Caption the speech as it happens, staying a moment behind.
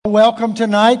Welcome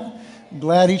tonight. I'm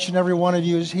glad each and every one of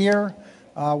you is here.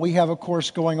 We have a course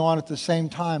going on at the same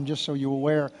time, just so you're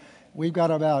aware. We've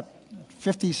got about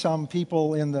 50-some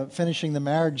people finishing the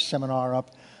marriage seminar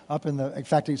up in the. In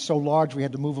fact, it's so large we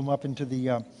had to move them up into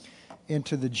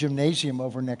the gymnasium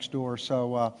over next door.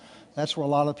 So that's where a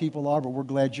lot of people are. But we're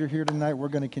glad you're here tonight. We're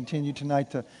going to continue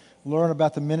tonight to learn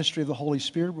about the ministry of the Holy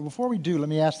Spirit. But before we do, let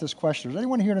me ask this question. Is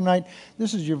anyone here tonight,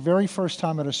 this is your very first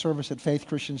time at a service at Faith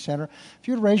Christian Center? If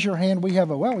you'd raise your hand, we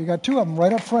got two of them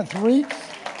right up front, three.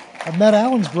 I've met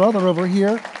Alan's brother over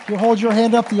here. If you hold your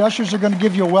hand up, the ushers are going to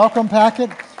give you a welcome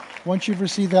packet. Once you've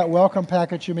received that welcome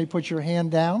packet, you may put your hand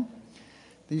down.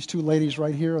 These two ladies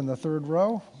right here in the third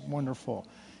row, wonderful.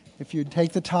 If you'd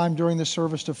take the time during the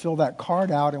service to fill that card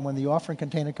out, and when the offering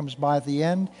container comes by at the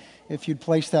end, if you'd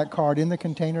place that card in the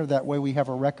container, that way we have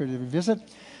a record of your visit.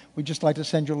 We'd just like to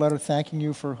send you a letter thanking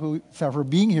you for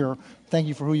being here. Thank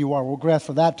you for who you are. We're glad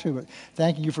for that too, but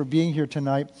thanking you for being here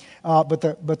tonight. But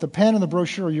the pen and the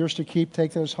brochure are yours to keep.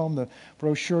 Take those home. The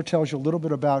brochure tells you a little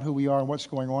bit about who we are and what's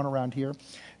going on around here.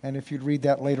 And if you'd read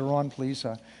that later on, please,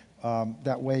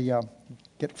 that way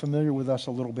get familiar with us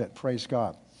a little bit. Praise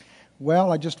God.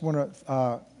 Well, I just want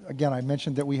to, again, I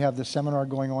mentioned that we have the seminar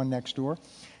going on next door.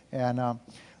 And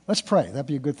let's pray. That'd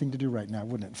be a good thing to do right now,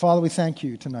 wouldn't it? Father, we thank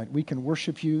you tonight. We can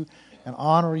worship you and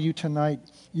honor you tonight.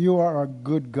 You are a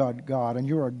good God, and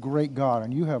you're a great God,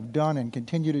 and you have done and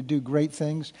continue to do great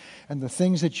things. And the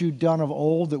things that you've done of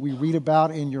old that we read about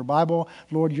in your Bible,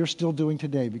 Lord, you're still doing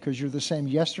today because you're the same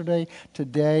yesterday,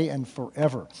 today, and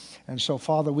forever. And so,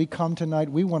 Father, we come tonight.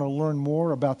 We want to learn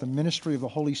more about the ministry of the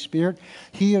Holy Spirit.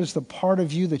 He is the part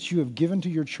of you that you have given to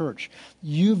your church.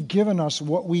 You've given us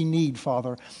what we need,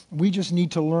 Father. We just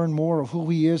need to learn more of who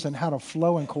he is and how to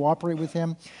flow and cooperate with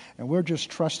him. And we're just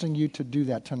trusting you to do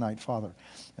that tonight, Father.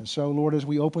 And so, Lord, as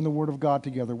we open the Word of God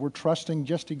together, we're trusting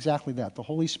just exactly that, the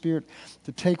Holy Spirit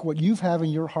to take what you have in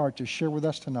your heart to share with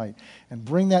us tonight and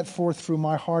bring that forth through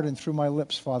my heart and through my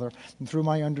lips, Father, and through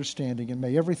my understanding. And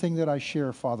may everything that I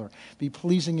share, Father, be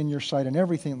pleasing in your sight in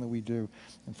everything that we do.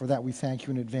 And for that, we thank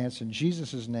you in advance. In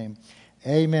Jesus' name,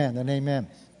 amen and amen.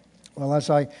 Well, as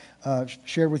I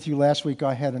shared with you last week,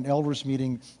 I had an elders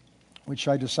meeting, which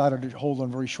I decided to hold on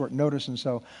very short notice. And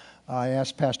so I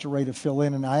asked Pastor Ray to fill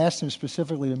in, and I asked him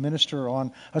specifically to minister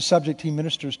on a subject he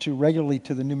ministers to regularly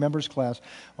to the new members class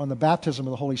on the baptism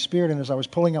of the Holy Spirit. And as I was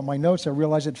pulling up my notes, I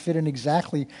realized it fit in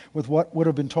exactly with what would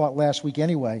have been taught last week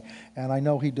anyway. And I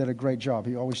know he did a great job.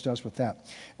 He always does with that.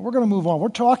 And we're going to move on. We're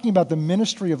talking about the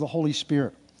ministry of the Holy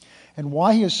Spirit and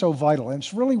why he is so vital. And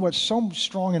it's really what's so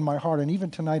strong in my heart, and even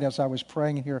tonight as I was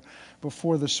praying here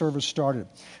before the service started.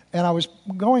 And I was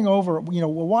going over,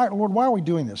 why, Lord, why are we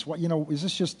doing this? Is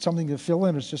this just something to fill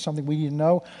in? Or is it just something we need to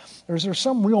know? Or is there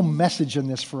some real message in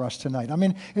this for us tonight? I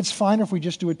mean, it's fine if we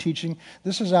just do a teaching.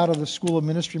 This is out of the School of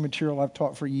Ministry material I've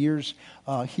taught for years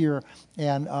here.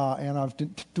 And I've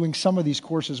been doing some of these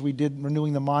courses. We did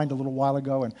Renewing the Mind a little while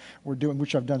ago, and we're doing,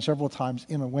 which I've done several times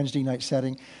in a Wednesday night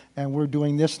setting. And we're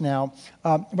doing this now.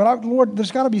 Lord,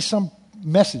 there's got to be some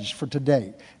message for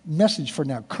today, message for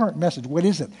now, current message. What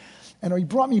is it? And he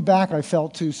brought me back, I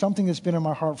felt, to something that's been in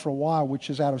my heart for a while, which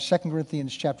is out of 2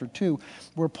 Corinthians chapter 2,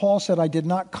 where Paul said, I did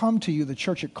not come to you, the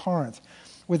church at Corinth,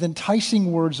 with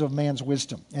enticing words of man's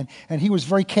wisdom. And he was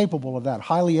very capable of that,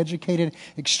 highly educated,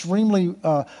 extremely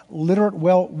literate,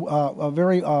 a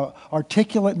very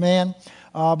articulate man.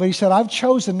 But he said, I've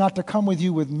chosen not to come with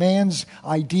you with man's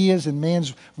ideas and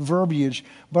man's verbiage,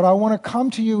 but I want to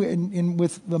come to you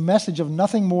with the message of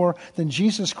nothing more than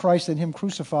Jesus Christ and him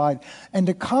crucified, and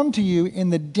to come to you in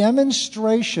the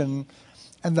demonstration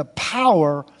and the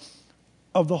power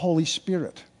of the Holy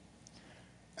Spirit.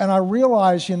 And I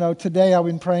realize, today I've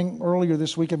been praying, earlier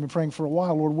this week I've been praying for a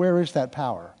while, Lord, where is that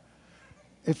power?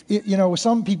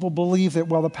 Some people believe that,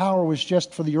 the power was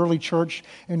just for the early church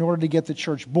in order to get the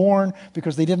church born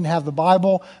because they didn't have the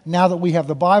Bible. Now that we have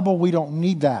the Bible, we don't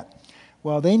need that.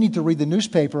 Well, they need to read the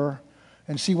newspaper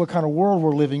and see what kind of world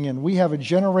we're living in. We have a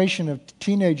generation of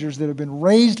teenagers that have been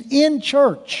raised in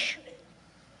church.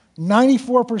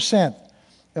 94%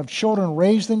 of children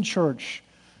raised in church,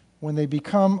 when they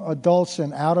become adults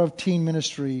and out of teen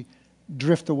ministry,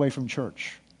 drift away from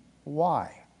church.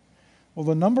 Why? Well,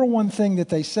 the number one thing that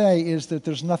they say is that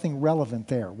there's nothing relevant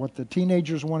there. What the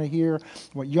teenagers want to hear,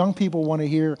 what young people want to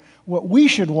hear, what we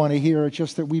should want to hear, it's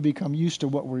just that we become used to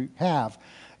what we have,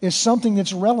 is something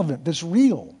that's relevant, that's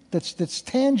real, that's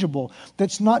tangible,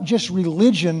 that's not just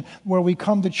religion where we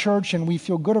come to church and we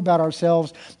feel good about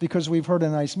ourselves because we've heard a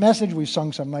nice message, we've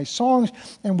sung some nice songs,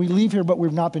 and we leave here but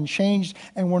we've not been changed,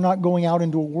 and we're not going out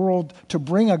into a world to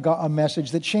bring a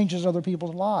message that changes other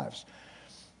people's lives.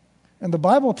 And the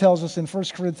Bible tells us in 1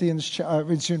 Corinthians,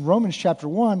 it's in Romans chapter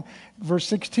 1, verse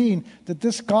 16, that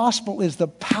this gospel is the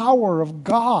power of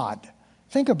God.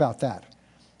 Think about that.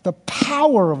 The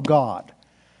power of God.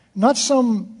 It's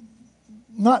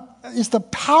the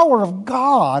power of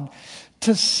God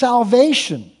to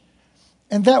salvation.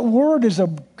 And that word is a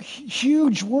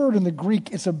huge word in the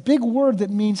Greek. It's a big word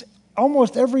that means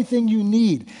almost everything you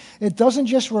need. It doesn't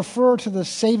just refer to the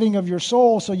saving of your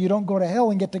soul so you don't go to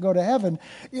hell and get to go to heaven.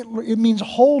 It means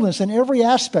wholeness in every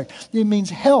aspect. It means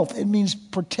health. It means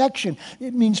protection.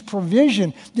 It means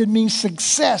provision. It means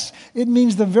success. It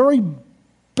means the very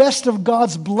best of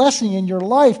God's blessing in your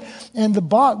life. And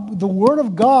the Word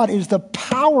of God is the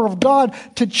power of God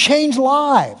to change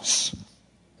lives.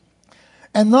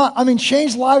 And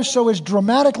change lives so it's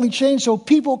dramatically changed so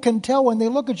people can tell when they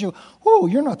look at you, oh,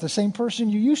 you're not the same person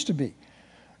you used to be.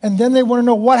 And then they want to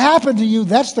know what happened to you.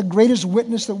 That's the greatest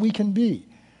witness that we can be.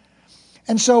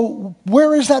 And so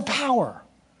where is that power?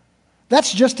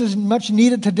 That's just as much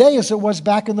needed today as it was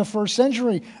back in the first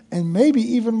century, and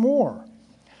maybe even more.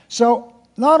 So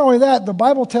not only that, the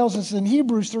Bible tells us in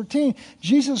Hebrews 13,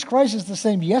 Jesus Christ is the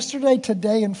same yesterday,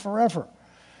 today, and forever.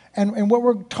 And what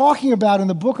we're talking about in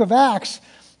the book of Acts,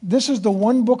 this is the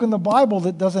one book in the Bible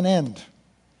that doesn't end.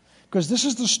 Because this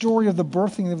is the story of the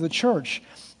birthing of the church.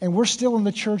 And we're still in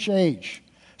the church age.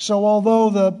 So although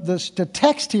the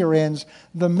text here ends,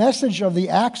 the message of the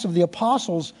Acts of the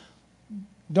Apostles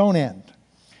don't end.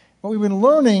 What we've been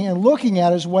learning and looking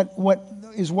at is when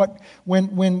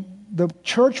the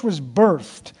church was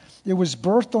birthed. It was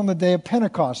birthed on the day of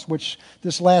Pentecost, which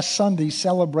this last Sunday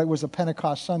was a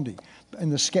Pentecost Sunday in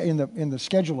the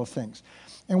schedule of things.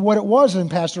 And what it was,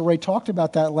 and Pastor Ray talked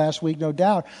about that last week, no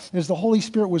doubt, is the Holy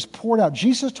Spirit was poured out.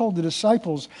 Jesus told the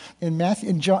disciples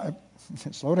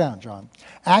slow down, John.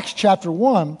 Acts chapter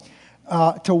 1,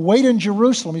 to wait in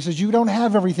Jerusalem. He says, you don't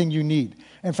have everything you need.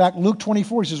 In fact, Luke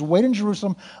 24, he says, wait in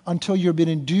Jerusalem until you've been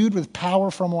endued with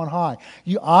power from on high.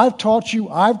 I've taught you,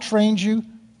 I've trained you,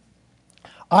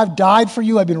 I've died for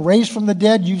you, I've been raised from the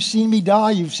dead, you've seen me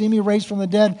die, you've seen me raised from the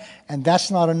dead, and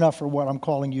that's not enough for what I'm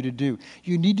calling you to do.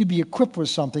 You need to be equipped with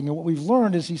something, and what we've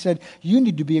learned is he said, you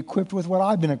need to be equipped with what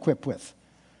I've been equipped with.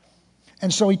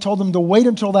 And so he told them to wait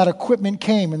until that equipment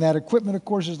came, and that equipment, of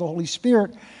course, is the Holy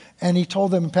Spirit, and he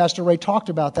told them, and Pastor Ray talked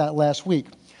about that last week.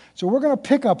 So we're going to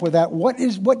pick up with that.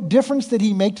 What difference did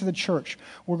he make to the church?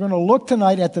 We're going to look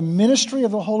tonight at the ministry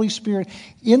of the Holy Spirit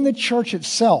in the church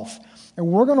itself. And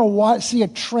we're going to see a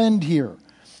trend here.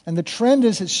 And the trend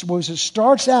is, it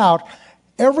starts out,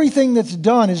 everything that's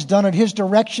done is done at his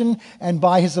direction and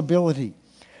by his ability.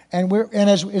 And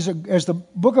as the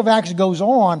book of Acts goes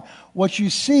on, what you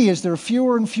see is there are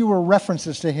fewer and fewer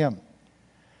references to him.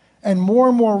 And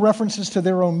more references to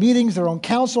their own meetings, their own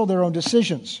counsel, their own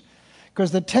decisions.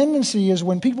 Because the tendency is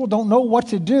when people don't know what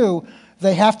to do,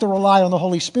 they have to rely on the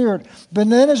Holy Spirit. But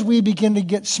then as we begin to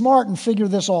get smart and figure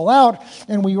this all out,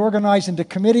 and we organize into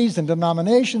committees and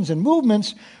denominations and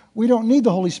movements, we don't need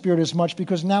the Holy Spirit as much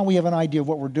because now we have an idea of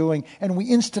what we're doing, and we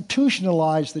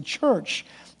institutionalize the church.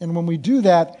 And when we do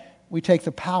that, we take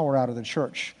the power out of the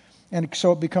church. And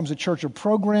so it becomes a church of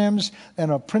programs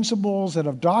and of principles and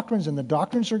of doctrines, and the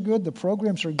doctrines are good, the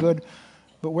programs are good.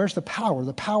 But where's the power?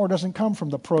 The power doesn't come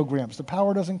from the programs. The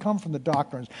power doesn't come from the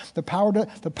doctrines. The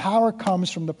power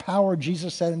comes from the power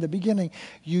Jesus said in the beginning.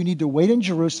 You need to wait in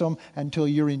Jerusalem until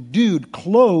you're endued,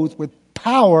 clothed with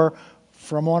power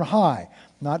from on high.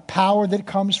 Not power that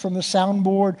comes from the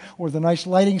soundboard or the nice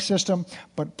lighting system,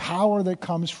 but power that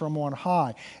comes from on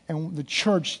high. And the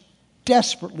church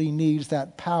desperately needs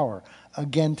that power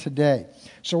again today.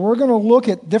 So we're going to look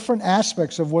at different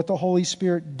aspects of what the Holy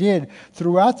Spirit did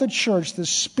throughout the church. The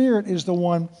Spirit is the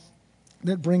one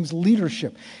that brings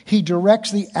leadership. He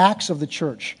directs the acts of the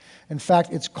church. In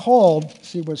fact, it's called,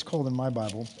 see what it's called in my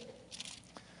Bible.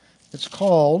 It's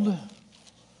called, I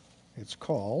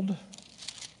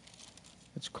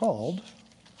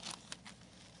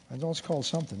know it's called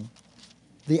something,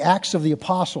 the Acts of the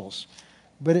Apostles.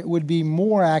 But it would be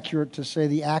more accurate to say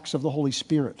the Acts of the Holy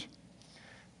Spirit.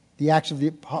 The Acts of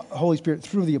the Holy Spirit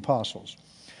through the apostles.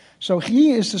 So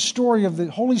he is the story of the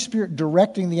Holy Spirit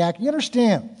directing the act. You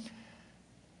understand,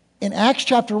 in Acts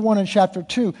chapter 1 and chapter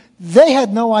 2, they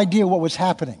had no idea what was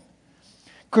happening.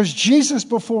 Because Jesus,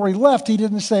 before he left, he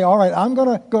didn't say, all right, I'm going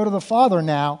to go to the Father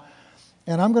now,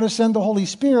 and I'm going to send the Holy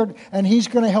Spirit, and he's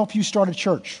going to help you start a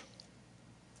church.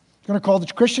 He's going to call the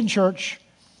Christian church,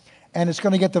 and it's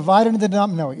going to get divided into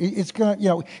denominations. No, it's going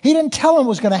to, he didn't tell them what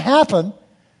was going to happen.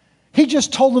 He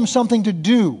just told them something to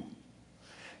do.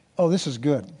 Oh, this is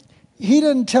good. He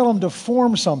didn't tell them to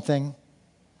form something.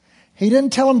 He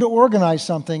didn't tell them to organize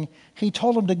something. He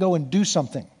told them to go and do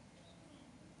something.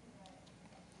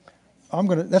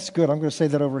 That's good. I'm going to say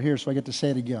that over here so I get to say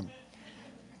it again.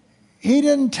 He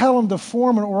didn't tell them to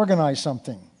form and organize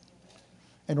something.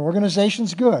 And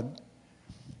organization's good.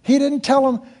 He didn't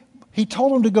tell them, he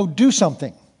told them to go do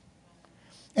something.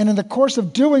 And in the course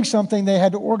of doing something, they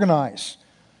had to organize.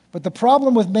 But the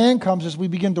problem with man comes as we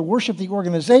begin to worship the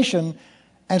organization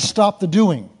and stop the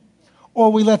doing.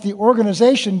 Or we let the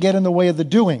organization get in the way of the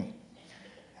doing.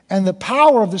 And the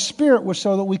power of the Spirit was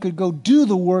so that we could go do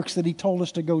the works that he told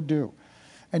us to go do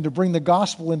and to bring the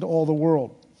gospel into all the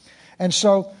world. And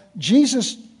so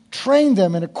Jesus trained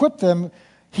them and equipped them.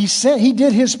 He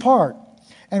did his part.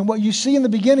 And what you see in the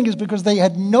beginning is because they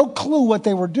had no clue what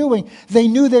they were doing, they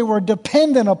knew they were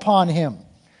dependent upon him.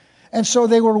 And so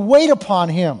they would wait upon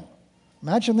him.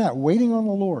 Imagine that, waiting on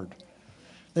the Lord.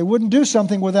 They wouldn't do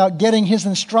something without getting his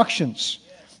instructions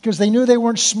because they knew they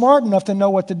weren't smart enough to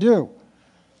know what to do.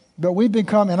 But we've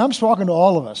become, and I'm talking to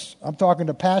all of us, I'm talking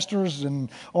to pastors and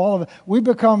all of it, we've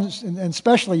become, and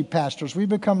especially pastors, we've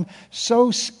become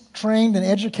so trained and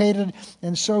educated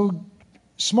and so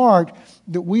smart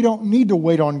that we don't need to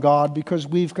wait on God because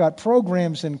we've got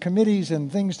programs and committees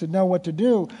and things to know what to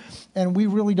do, and we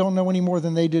really don't know any more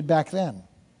than they did back then.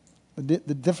 The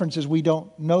difference is we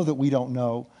don't know that we don't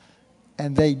know,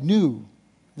 and they knew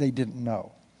they didn't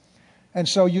know. And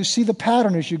so you see the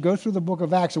pattern as you go through the book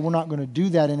of Acts, and we're not going to do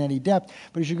that in any depth,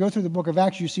 but as you go through the book of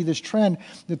Acts, you see this trend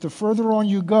that the further on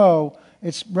you go,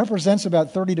 it represents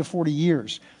about 30 to 40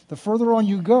 years. The further on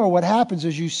you go, what happens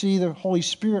is you see the Holy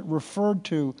Spirit referred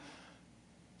to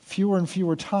fewer and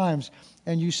fewer times,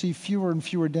 and you see fewer and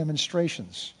fewer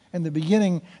demonstrations. In the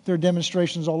beginning, there are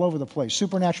demonstrations all over the place,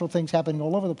 supernatural things happening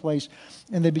all over the place,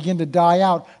 and they begin to die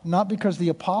out, not because the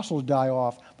apostles die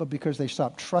off, but because they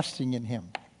stop trusting in him,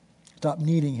 stop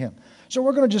needing him. So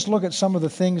we're going to just look at some of the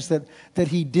things that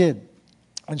he did.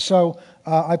 And so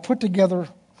I put together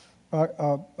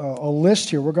a list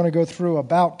here. We're going to go through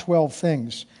about 12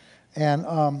 things.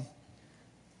 And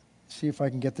see if I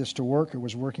can get this to work. It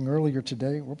was working earlier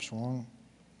today. Whoops, wrong.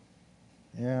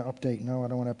 Yeah, update. No, I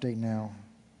don't want to update now.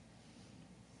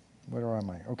 Where am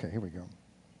I? Okay, here we go.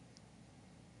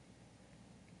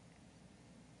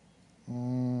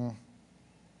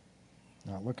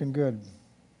 Not looking good.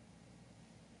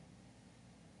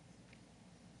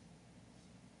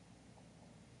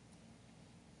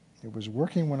 It was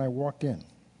working when I walked in.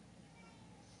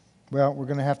 Well, we're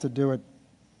going to have to do it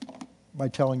by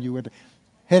telling you it.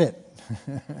 Hit it.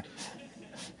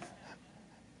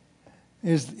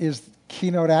 Is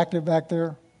Keynote active back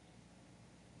there?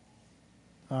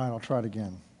 All right, I'll try it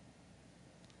again.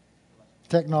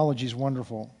 Technology's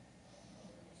wonderful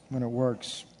when it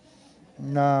works.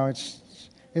 No,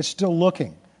 it's still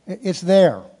looking. It's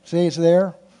there. See, it's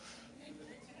there.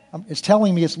 It's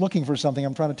telling me it's looking for something.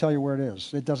 I'm trying to tell you where it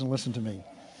is. It doesn't listen to me.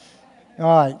 All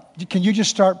right, can you just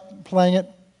start playing it?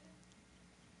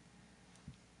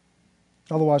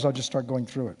 Otherwise, I'll just start going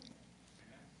through it.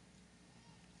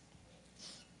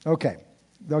 Okay,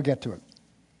 they'll get to it.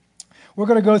 We're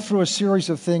going to go through a series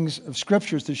of things, of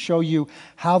scriptures, to show you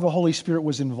how the Holy Spirit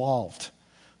was involved.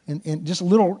 In just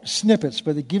little snippets,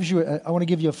 but it gives you, I want to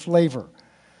give you a flavor.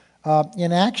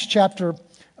 In Acts chapter,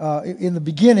 in the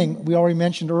beginning, we already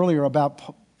mentioned earlier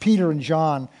about Peter and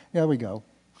John. There we go.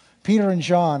 Peter and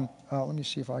John, let me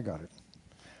see if I got it.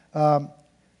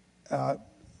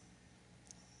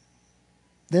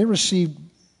 They received,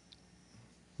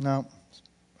 no,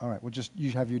 all right, we'll just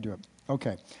have you do it.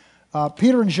 Okay.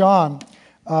 Peter and John,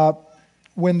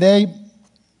 when they're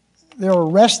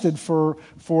arrested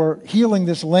for healing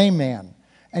this lame man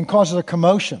and causes a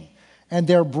commotion, and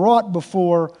they're brought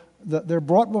before the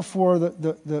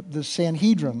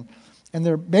Sanhedrin, and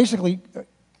they're basically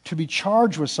to be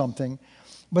charged with something,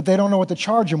 but they don't know what to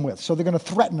charge him with, so they're going to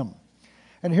threaten him.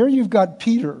 And here you've got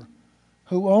Peter,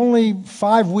 who only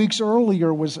 5 weeks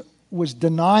earlier was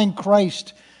denying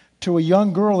Christ to a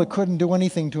young girl that couldn't do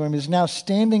anything to him, is now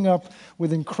standing up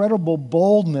with incredible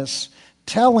boldness,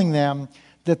 telling them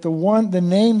that the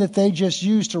name that they just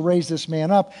used to raise this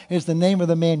man up is the name of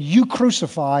the man you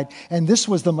crucified, and this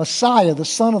was the Messiah, the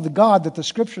Son of the God that the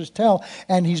Scriptures tell,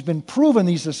 and he's been proven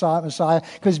he's the Messiah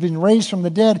because he's been raised from the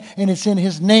dead, and it's in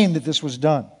his name that this was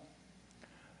done.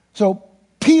 So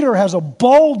Peter has a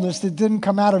boldness that didn't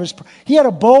come out of he had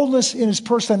a boldness in his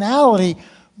personality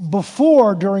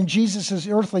before, during Jesus'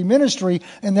 earthly ministry,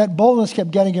 and that boldness kept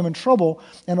getting him in trouble.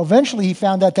 And eventually he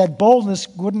found out that boldness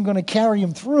wasn't going to carry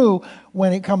him through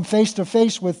when it come face to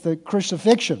face with the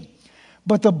crucifixion.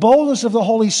 But the boldness of the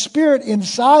Holy Spirit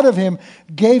inside of him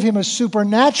gave him a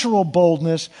supernatural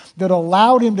boldness that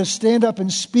allowed him to stand up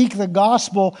and speak the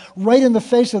gospel right in the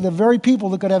face of the very people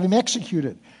that could have him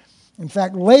executed. In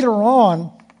fact, later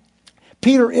on,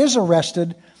 Peter is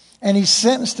arrested, and he's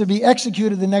sentenced to be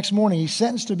executed the next morning. He's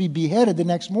sentenced to be beheaded the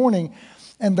next morning.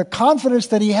 And the confidence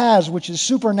that he has, which is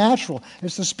supernatural,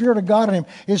 it's the Spirit of God in him,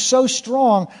 is so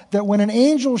strong that when an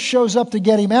angel shows up to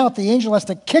get him out, the angel has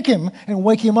to kick him and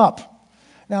wake him up.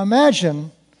 Now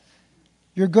imagine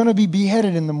you're going to be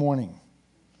beheaded in the morning.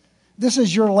 This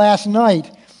is your last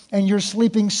night, and you're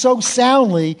sleeping so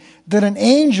soundly that an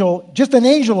angel, just an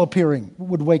angel appearing,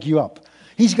 would wake you up.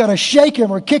 He's got to shake him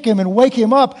or kick him and wake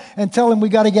him up and tell him, we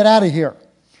got to get out of here.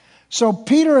 So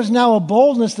Peter is now a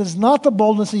boldness that's not the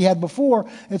boldness he had before.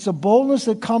 It's a boldness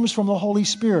that comes from the Holy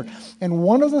Spirit. And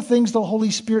one of the things the Holy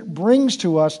Spirit brings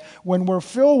to us when we're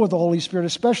filled with the Holy Spirit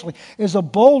especially is a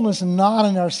boldness not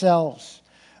in ourselves.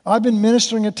 I've been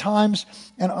ministering at times,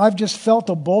 and I've just felt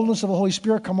the boldness of the Holy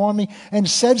Spirit come on me and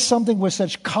said something with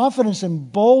such confidence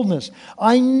and boldness.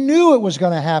 I knew it was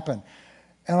going to happen.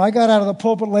 And I got out of the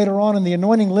pulpit later on, and the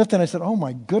anointing lifted, and I said, oh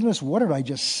my goodness, what did I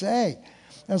just say?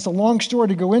 And it's a long story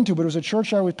to go into, but it was a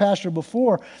church I was pastor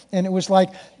before, and it was like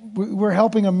we're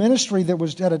helping a ministry that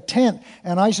was at a tent,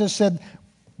 and I just said,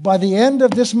 by the end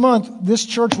of this month, this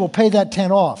church will pay that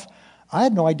tent off. I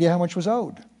had no idea how much was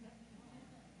owed.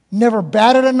 Never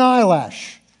batted an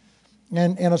eyelash.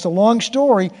 And it's a long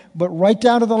story, but right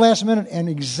down to the last minute, and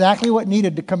exactly what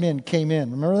needed to come in came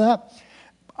in. Remember that?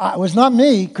 It was not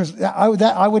me, because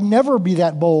I would never be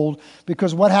that bold,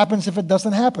 because what happens if it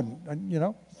doesn't happen? You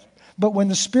know? But when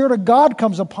the Spirit of God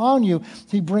comes upon you,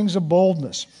 He brings a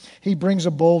boldness. He brings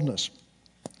a boldness.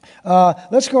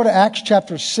 Let's go to Acts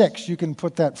chapter 6. You can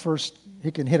put that first.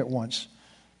 You can hit it once.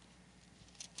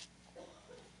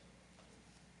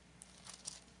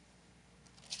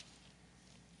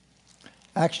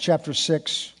 Acts chapter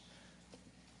 6,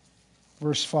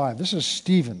 verse 5. This is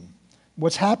Stephen.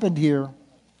 What's happened here,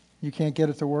 you can't get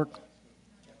it to work?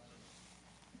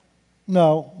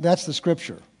 No, that's the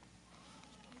scripture.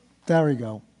 There we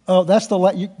go. Oh, that's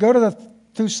you go to the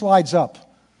 2 slides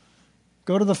up.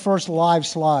 Go to the first live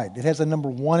slide. It has a number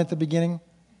 1 at the beginning.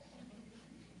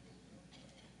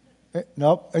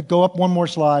 Nope. Go up one more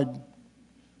slide.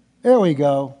 There we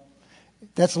go.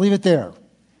 Leave it there.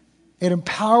 It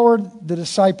empowered the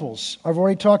disciples. I've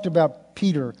already talked about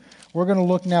Peter. We're going to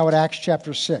look now at Acts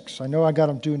chapter 6. I know I got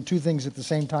them doing 2 things at the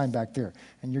same time back there,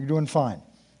 and you're doing fine.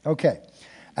 Okay.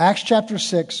 Acts chapter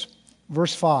 6,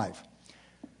 verse 5.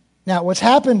 Now, what's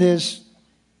happened is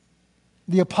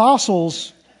the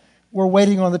apostles were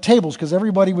waiting on the tables because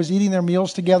everybody was eating their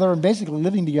meals together and basically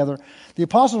living together. The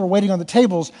apostles were waiting on the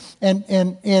tables, and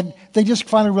they just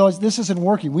finally realized this isn't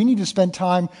working. We need to spend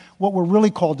time what we're really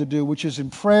called to do, which is in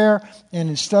prayer and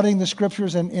in studying the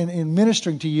scriptures and in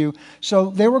ministering to you.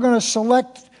 So they were going to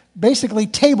select basically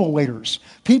table waiters,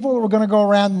 people who were going to go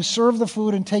around and serve the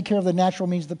food and take care of the natural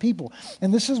needs of the people.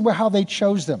 And this is how they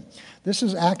chose them. This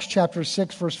is Acts chapter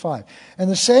 6, verse 5.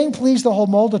 And the saying pleased the whole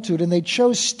multitude, and they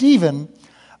chose Stephen,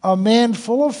 a man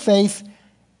full of faith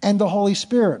and the Holy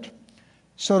Spirit.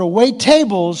 So to wait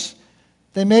tables,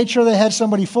 they made sure they had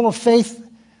somebody full of faith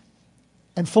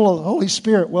and full of the Holy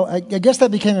Spirit. Well, I guess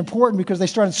that became important because they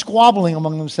started squabbling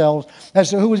among themselves as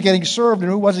to who was getting served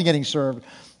and who wasn't getting served.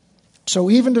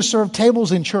 So even to serve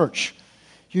tables in church,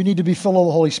 you need to be full of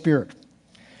the Holy Spirit.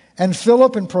 And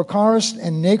Philip and Prochorus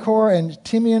and Nachor and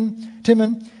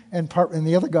Timon and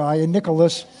the other guy, and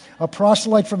Nicholas, a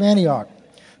proselyte from Antioch,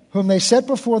 whom they set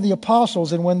before the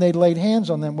apostles, and when they laid hands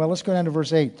on them, well, let's go down to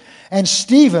verse 8. And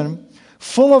Stephen,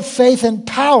 full of faith and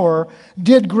power,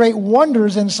 did great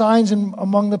wonders and signs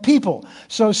among the people.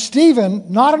 So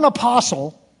Stephen, not an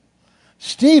apostle,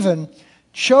 Stephen,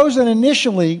 chosen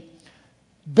initially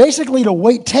basically to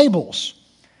wait tables.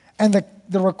 And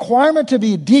the requirement to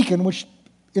be a deacon, which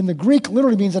in the Greek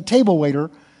literally means a table waiter,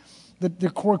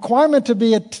 the requirement to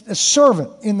be a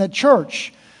servant in the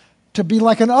church, to be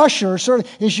like an usher,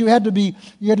 is you had to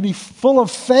be full of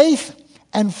faith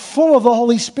and full of the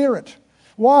Holy Spirit.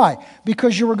 Why?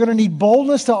 Because you were going to need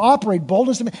boldness to operate,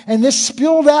 and this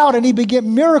spilled out,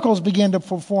 and miracles began to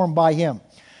perform by him.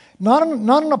 Not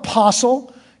an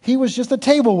apostle, he was just a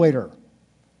table waiter.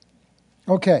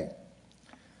 Okay,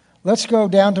 let's go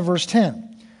down to verse 10.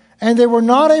 And they were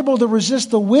not able to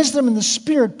resist the wisdom and the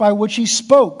spirit by which he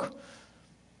spoke.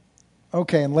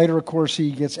 Okay, and later, of course,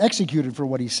 he gets executed for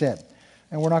what he said.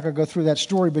 And we're not going to go through that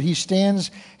story, but he stands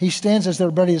as they're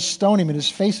ready to stone him, and his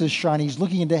face is shining. He's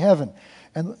looking into heaven,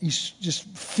 and he's just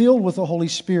filled with the Holy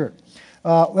Spirit.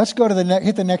 Let's go to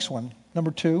hit the next one,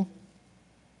 number 2.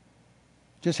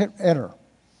 Just hit enter.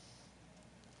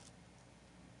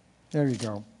 There you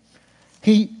go.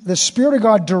 The Spirit of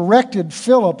God directed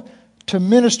Philip to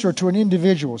minister to an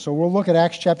individual. So we'll look at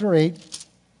Acts chapter 8.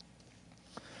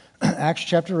 Acts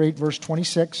chapter 8, verse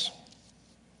 26.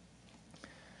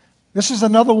 This is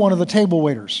another one of the table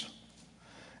waiters.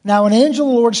 Now an angel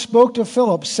of the Lord spoke to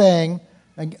Philip, saying,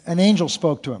 an angel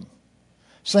spoke to him,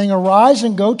 saying, arise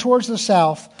and go towards the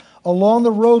south along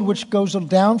the road which goes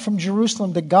down from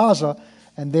Jerusalem to Gaza,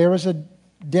 and there is a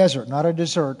desert, not a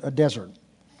desert, a desert.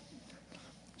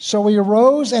 So he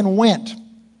arose and went.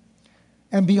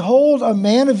 And behold, a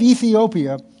man of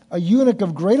Ethiopia, a eunuch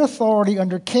of great authority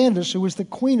under Candace, who was the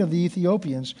queen of the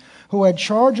Ethiopians, who had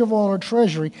charge of all her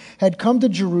treasury, had come to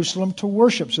Jerusalem to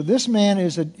worship. So this man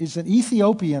is an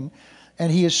Ethiopian,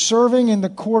 and he is serving in the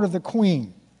court of the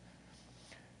queen,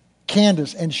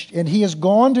 Candace. And he has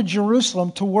gone to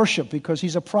Jerusalem to worship because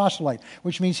he's a proselyte,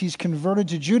 which means he's converted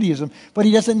to Judaism, but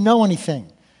he doesn't know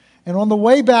anything. And on the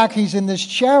way back, he's in this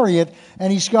chariot,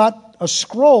 and he's got a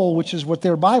scroll, which is what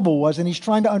their Bible was, and he's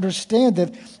trying to understand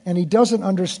it, and he doesn't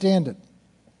understand it.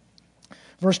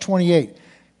 Verse 28,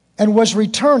 and was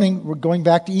returning, we're going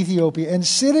back to Ethiopia, and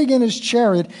sitting in his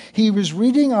chariot, he was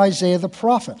reading Isaiah the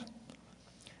prophet.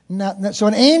 Now, so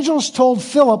an angel's told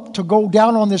Philip to go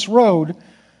down on this road.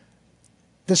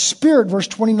 The Spirit, verse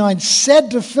 29, said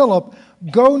to Philip,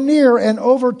 go near and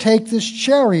overtake this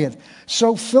chariot.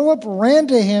 So Philip ran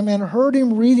to him and heard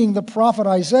him reading the prophet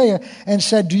Isaiah and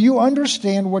said, do you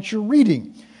understand what you're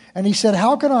reading? And he said,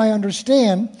 how can I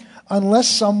understand unless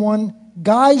someone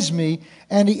guides me?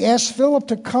 And he asked Philip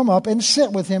to come up and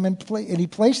sit with him, and he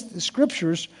placed the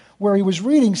scriptures where he was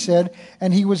reading, said,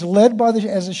 and he was led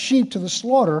as a sheep to the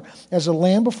slaughter, as a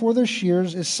lamb before their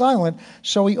shears is silent,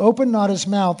 so he opened not his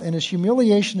mouth, and his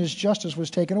humiliation, his justice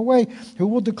was taken away. Who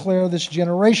will declare this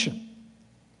generation?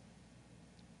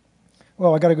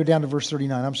 Well, I got to go down to verse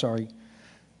 39, I'm sorry.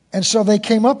 And so they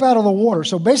came up out of the water.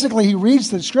 So basically he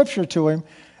reads the scripture to him,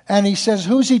 and he says,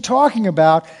 who's he talking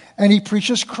about? And he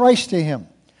preaches Christ to him.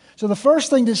 So the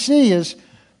first thing to see is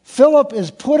Philip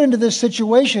is put into this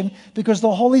situation because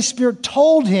the Holy Spirit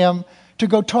told him to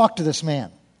go talk to this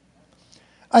man.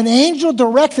 An angel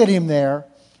directed him there,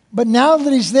 but now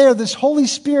that he's there, this Holy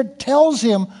Spirit tells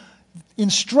him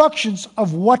instructions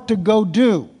of what to go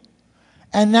do.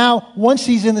 And now, once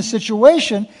he's in the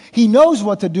situation, he knows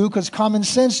what to do because common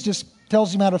sense just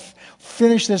tells him how to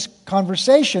finish this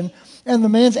conversation. And the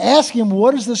man's asking him,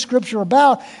 what is the scripture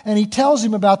about? And he tells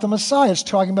him about the Messiah. It's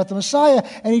talking about the Messiah,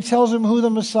 and he tells him who the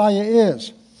Messiah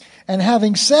is. And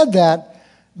having said that,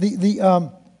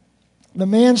 the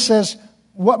man says,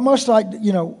 what must I,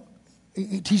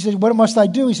 he says, what must I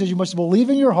do? He says, you must believe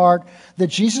in your heart that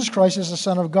Jesus Christ is the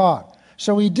Son of God.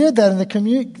 So he did that in the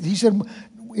community. He said,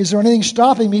 is there anything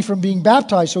stopping me from being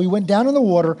baptized? So he went down in the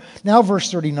water. Now verse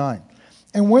 39.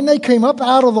 And when they came up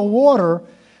out of the water,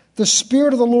 the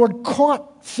Spirit of the Lord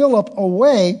caught Philip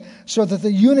away so that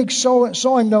the eunuch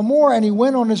saw him no more, and he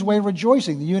went on his way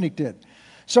rejoicing. The eunuch did.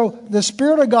 So the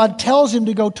Spirit of God tells him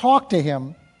to go talk to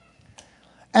him.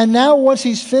 And now once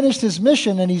he's finished his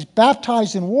mission and he's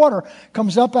baptized in water,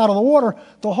 comes up out of the water,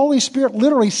 the Holy Spirit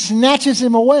literally snatches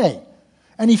him away.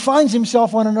 And he finds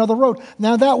himself on another road.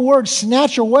 Now that word,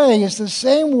 snatch away, is the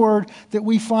same word that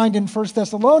we find in 1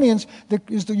 Thessalonians that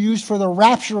is used for the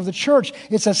rapture of the church.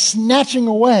 It's a snatching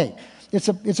away. It's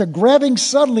a grabbing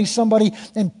suddenly somebody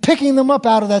and picking them up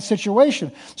out of that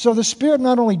situation. So the Spirit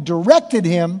not only directed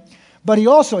him, but he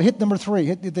also, hit number 3,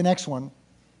 hit the next one.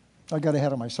 I got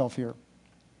ahead of myself here.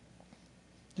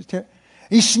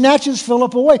 He snatches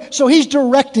Philip away. So he's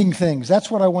directing things. That's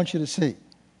what I want you to see.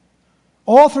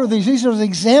 All through these are the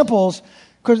examples,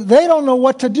 because they don't know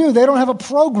what to do. They don't have a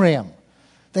program.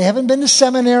 They haven't been to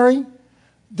seminary.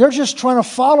 They're just trying to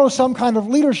follow some kind of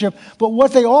leadership. But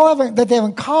what they all have that they have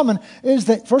in common is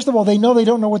that, first of all, they know they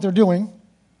don't know what they're doing.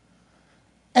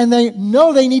 And they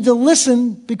know they need to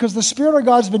listen because the Spirit of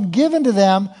God's been given to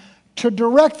them to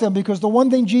direct them. Because the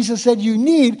one thing Jesus said you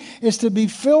need is to be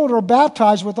filled or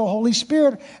baptized with the Holy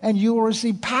Spirit, and you will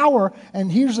receive power.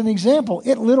 And here's an example.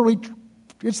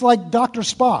 It's like Dr.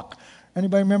 Spock.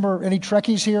 Anybody remember any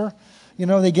Trekkies here?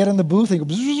 They get in the booth, they go,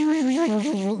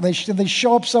 they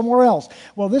show up somewhere else.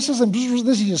 Well, this isn't,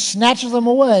 this he just snatches them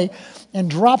away and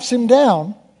drops him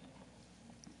down.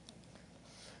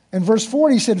 In verse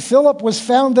 40, he said, Philip was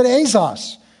found at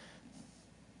Azotus,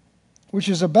 which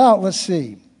is about, let's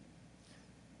see.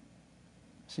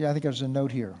 I think there's a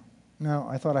note here. No,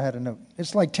 I thought I had a note.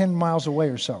 It's like 10 miles away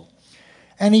or so.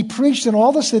 And he preached in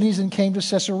all the cities and came to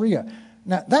Caesarea.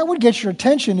 Now, that would get your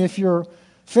attention if you're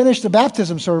finished the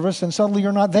baptism service and suddenly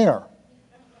you're not there.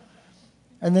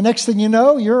 And the next thing you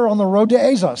know, you're on the road to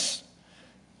Azotus.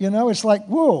 It's like,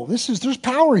 whoa, there's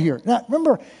power here. Now,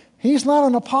 remember, he's not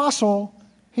an apostle.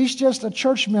 He's just a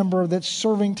church member that's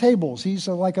serving tables. He's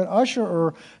like an usher,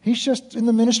 or he's just in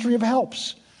the ministry of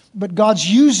helps. But God's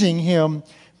using him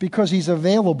because he's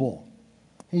available.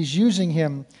 He's using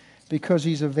him because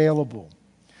he's available.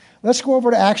 Let's go over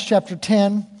to Acts chapter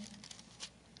 10,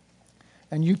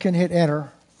 and you can hit enter,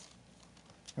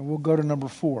 and we'll go to number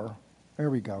 4. There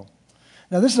we go.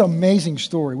 Now, this is an amazing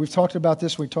story. We've talked about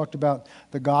this. We talked about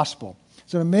the gospel.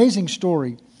 It's an amazing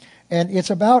story, and it's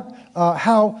about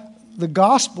how the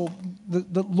gospel,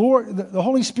 the Lord, the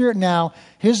Holy Spirit now,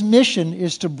 his mission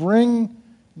is to bring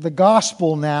the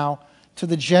gospel now to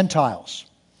the Gentiles.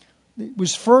 It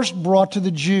was first brought to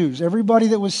the Jews. Everybody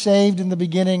that was saved in the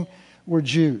beginning were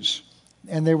Jews,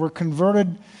 and they were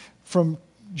converted from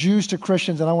Jews to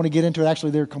Christians, and I want to get into it.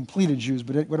 Actually, they're completed Jews,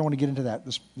 but we don't want to get into that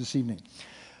this evening.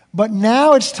 But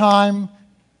now it's time,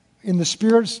 in the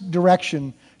Spirit's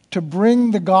direction, to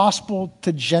bring the gospel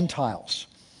to Gentiles.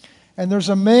 And there's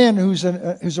a man who's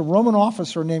a Roman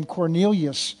officer named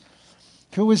Cornelius,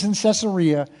 who is in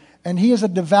Caesarea, and he is a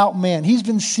devout man. He's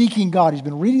been seeking God. He's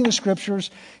been reading the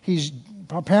Scriptures. He's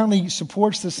apparently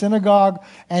supports the synagogue,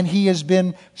 and he has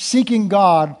been seeking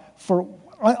God for.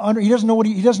 He doesn't know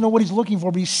what he's looking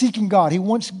for, but he's seeking God. He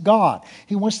wants God.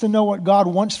 He wants to know what God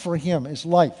wants for him, his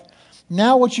life.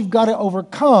 Now what you've got to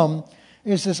overcome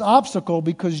is this obstacle,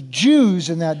 because Jews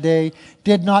in that day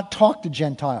did not talk to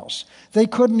Gentiles. They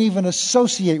couldn't even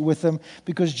associate with them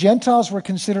because Gentiles were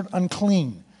considered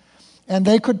unclean. And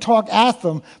they could talk at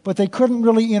them, but they couldn't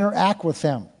really interact with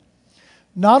them.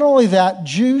 Not only that,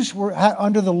 Jews were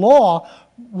under the law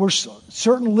were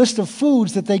certain list of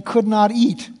foods that they could not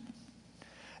eat.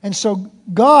 And so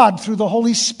God, through the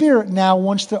Holy Spirit, now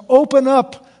wants to open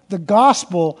up the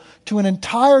gospel to an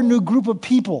entire new group of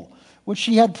people, which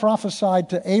he had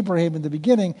prophesied to Abraham in the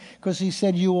beginning, because he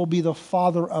said, you will be the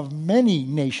father of many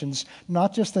nations,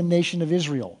 not just the nation of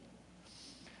Israel.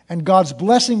 And God's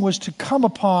blessing was to come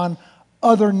upon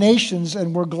other nations,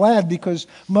 and we're glad because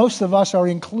most of us are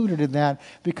included in that,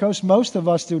 because most of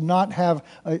us do not have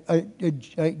a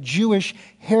Jewish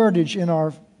heritage in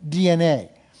our DNA.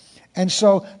 And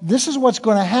so this is what's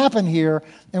going to happen here,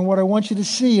 and what I want you to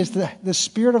see is the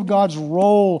Spirit of God's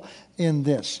role in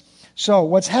this. So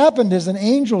what's happened is an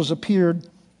angel has appeared.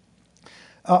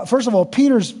 First of all,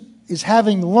 Peter's is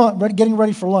having lunch, getting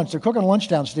ready for lunch. They're cooking lunch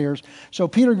downstairs. So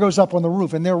Peter goes up on the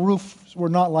roof, and their roofs were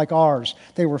not like ours.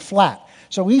 They were flat.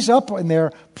 So he's up in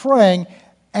there praying,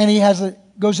 and he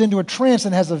goes into a trance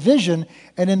and has a vision.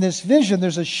 And in this vision,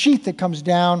 there's a sheet that comes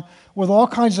down with all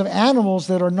kinds of animals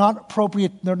that are not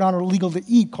appropriate, they're not illegal to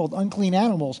eat, called unclean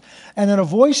animals. And then a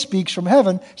voice speaks from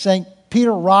heaven saying,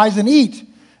 Peter, rise and eat.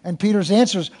 And Peter's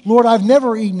answers, Lord, I've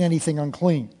never eaten anything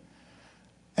unclean.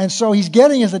 And so he's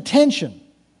getting his attention.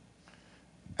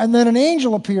 And then an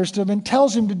angel appears to him and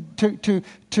tells him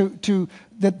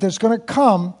that there's going to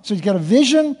come. So he's got a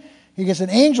vision. He gets an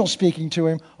angel speaking to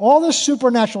him. All this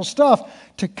supernatural stuff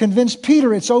to convince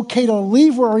Peter it's okay to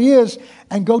leave where he is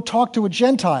and go talk to a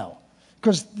Gentile.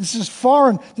 Because this is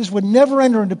foreign. This would never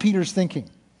enter into Peter's thinking.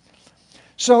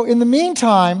 So in the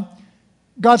meantime,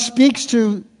 God speaks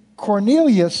to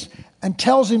Cornelius and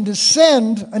tells him to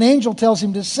send, an angel tells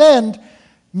him to send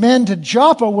men to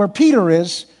Joppa, where Peter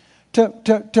is,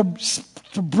 to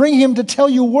bring him to tell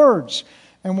you words.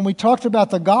 And when we talked about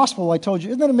the gospel, I told you,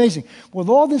 isn't that amazing? With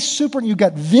all this you've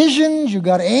got visions, you've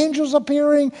got angels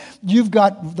appearing, you've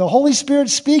got the Holy Spirit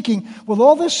speaking. With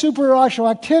all this supernatural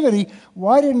activity,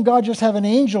 why didn't God just have an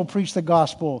angel preach the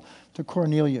gospel to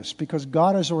Cornelius? Because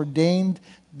God has ordained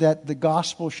that the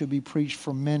gospel should be preached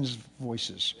from men's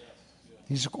voices.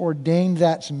 He's ordained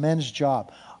that's men's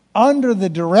job. Under the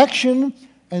direction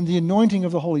and the anointing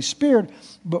of the Holy Spirit,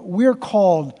 but we're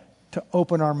called to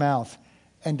open our mouth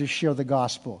and to share the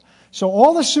gospel. So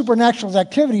all the supernatural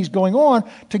activities going on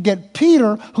to get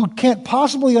Peter, who can't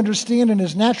possibly understand in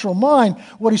his natural mind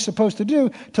what he's supposed to do,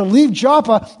 to leave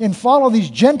Joppa and follow these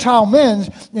Gentile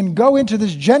men and go into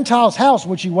this Gentile's house,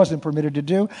 which he wasn't permitted to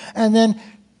do, and then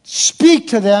speak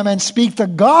to them and speak the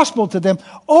gospel to them,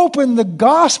 open the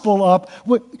gospel up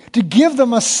to give the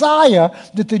Messiah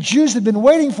that the Jews had been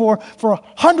waiting for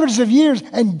hundreds of years,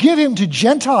 and give him to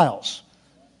Gentiles.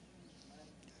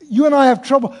 You and I have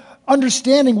trouble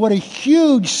understanding what a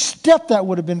huge step that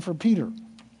would have been for Peter.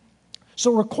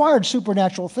 So it required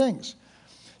supernatural things.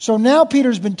 So now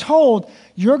Peter's been told,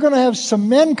 you're going to have some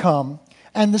men come,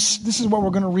 and this is what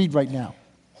we're going to read right now.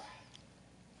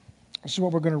 This is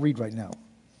what we're going to read right now.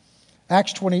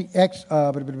 Acts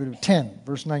 10,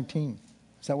 verse 19.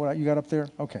 Is that what you got up there?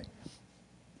 Okay.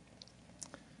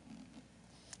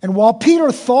 And while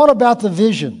Peter thought about the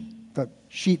vision, the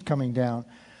sheet coming down,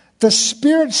 the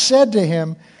Spirit said to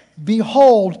him,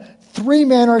 behold, 3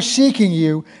 men are seeking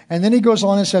you. And then he goes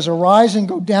on and says, arise and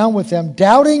go down with them,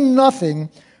 doubting nothing,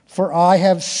 for I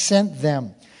have sent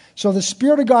them. So the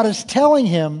Spirit of God is telling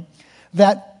him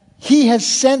that he has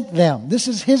sent them. This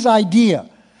is his idea.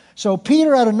 So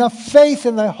Peter had enough faith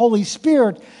in the Holy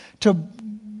Spirit to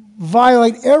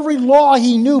violate every law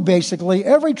he knew, basically,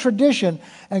 every tradition,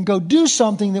 and go do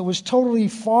something that was totally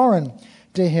foreign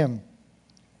to him.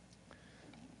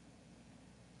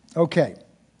 Okay,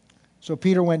 so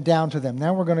Peter went down to them.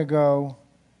 Now we're going to go,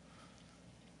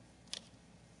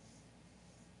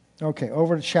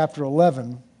 over to chapter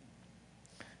 11,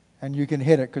 and you can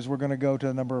hit it because we're going to go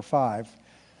to number 5.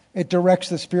 It directs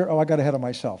the Spirit. Oh, I got ahead of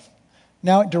myself.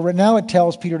 Now it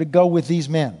tells Peter to go with these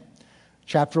men.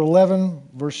 Chapter 11,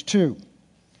 verse 2.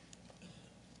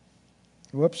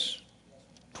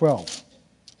 12.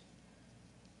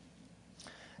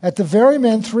 At the very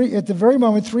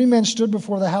moment, 3 men stood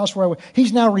before the house where I was.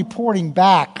 He's now reporting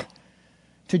back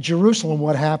to Jerusalem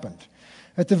what happened.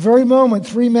 At the very moment,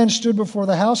 3 men stood before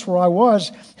the house where I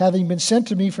was, having been sent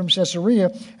to me from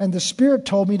Caesarea, and the Spirit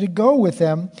told me to go with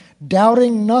them,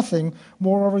 doubting nothing.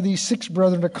 Moreover, these 6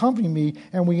 brethren accompanied me,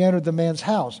 and we entered the man's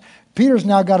house. Peter's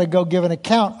now got to go give an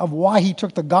account of why he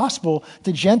took the gospel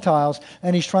to Gentiles,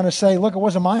 and he's trying to say, look, it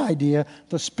wasn't my idea.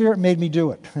 The Spirit made me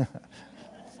do it.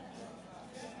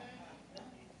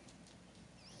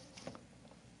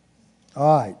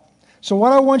 All right. So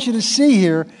what I want you to see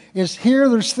here is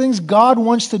there's things God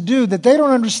wants to do that they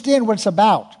don't understand what it's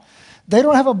about. They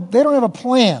don't have a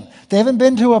plan. They haven't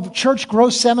been to a church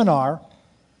growth seminar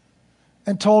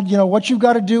and told, what you've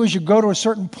got to do is you go to a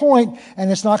certain point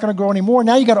and it's not going to grow anymore.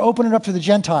 Now you got to open it up to the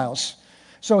Gentiles.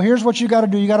 So here's what you got to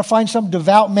do. You got to find some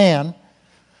devout man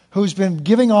who's been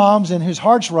giving alms and his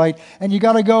heart's right, and you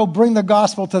got to go bring the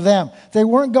gospel to them. They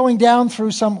weren't going down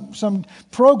through some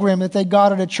program that they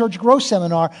got at a church growth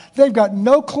seminar. They've got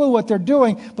no clue what they're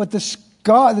doing, but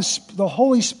the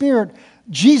Holy Spirit,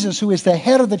 Jesus, who is the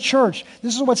head of the church,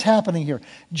 this is what's happening here.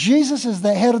 Jesus is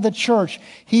the head of the church.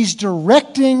 He's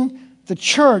directing the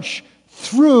church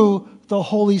through the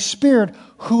Holy Spirit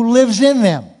who lives in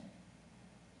them.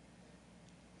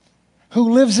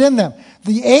 Who lives in them.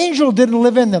 The angel didn't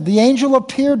live in them. The angel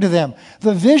appeared to them.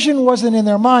 The vision wasn't in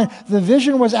their mind. The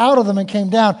vision was out of them and came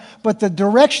down. But the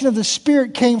direction of the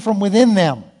Spirit came from within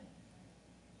them.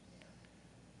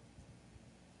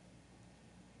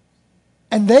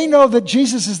 And they know that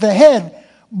Jesus is the head,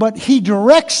 but he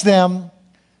directs them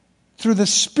through the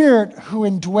Spirit who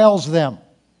indwells them.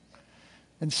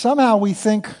 And somehow we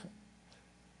think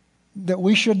that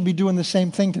we shouldn't be doing the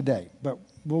same thing today, but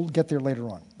we'll get there later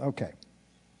on. Okay.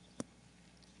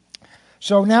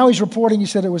 So now he's reporting, he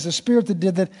said it was the Spirit that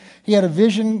did that. He had a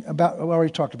vision about, we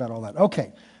already talked about all that.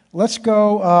 Okay, let's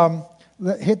go,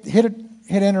 hit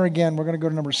enter again. We're going to go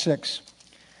to number 6.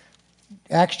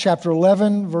 Acts chapter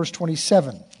 11, verse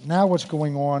 27. Now what's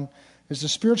going on is the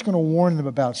Spirit's going to warn them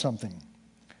about something.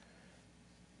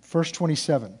 Verse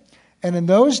 27. And in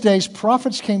those days,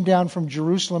 prophets came down from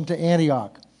Jerusalem to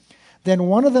Antioch. Then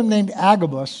one of them named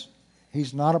Agabus,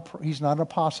 he's not an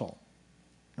apostle.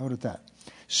 Note that.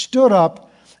 Stood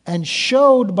up and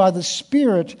showed by the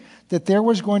Spirit that there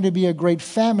was going to be a great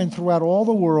famine throughout all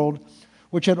the world,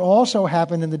 which had also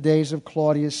happened in the days of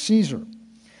Claudius Caesar.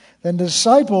 Then the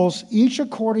disciples, each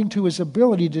according to his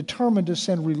ability, determined to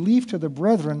send relief to the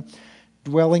brethren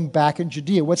dwelling back in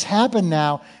Judea. What's happened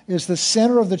now is the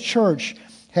center of the church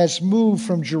has moved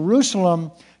from Jerusalem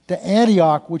to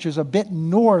Antioch, which is a bit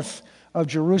north of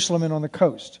Jerusalem and on the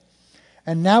coast.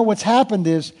 And now what's happened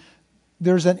is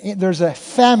there's a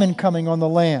famine coming on the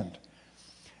land.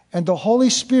 And the Holy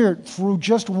Spirit, through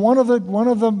just one of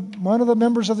the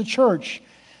members of the church,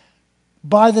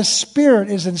 by the Spirit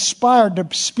is inspired to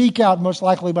speak out, most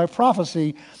likely by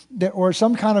prophecy, or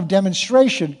some kind of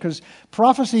demonstration, because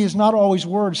prophecy is not always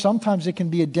words. Sometimes it can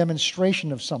be a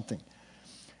demonstration of something.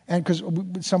 And because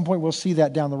at some point we'll see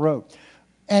that down the road.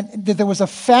 And that there was a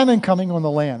famine coming on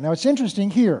the land. Now it's interesting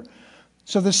here.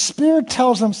 So the Spirit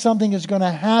tells them something is going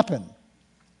to happen.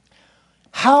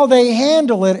 How they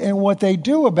handle it and what they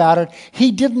do about it,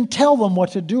 he didn't tell them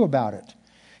what to do about it.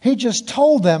 He just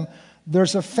told them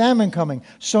there's a famine coming.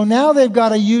 So now they've got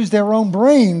to use their own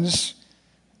brains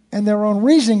and their own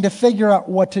reasoning to figure out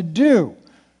what to do.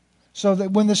 So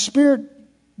that when the Spirit,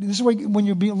 this is when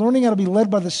you're learning how to be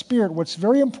led by the Spirit, what's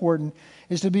very important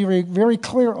is to be very, very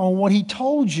clear on what he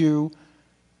told you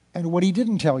and what he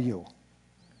didn't tell you.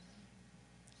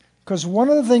 Because one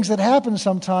of the things that happens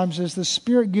sometimes is the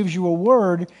Spirit gives you a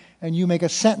word and you make a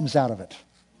sentence out of it.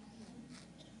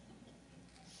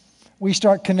 We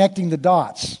start connecting the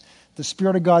dots. The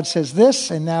Spirit of God says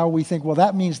this, and now we think, well,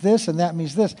 that means this, and that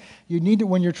means this. You need to,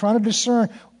 when you're trying to discern,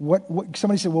 what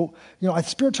somebody said, well, the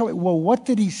Spirit told me, well, what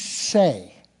did he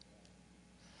say?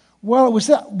 Well, it was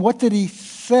that. What did he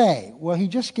say? Well, he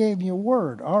just gave me a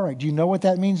word. All right, do you know what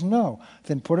that means? No.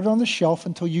 Then put it on the shelf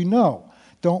until you know.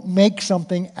 Don't make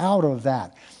something out of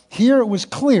that. Here it was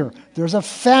clear. There's a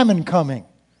famine coming.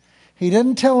 He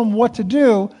didn't tell them what to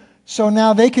do, so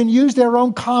now they can use their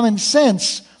own common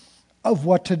sense of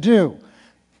what to do.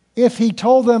 If he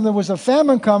told them there was a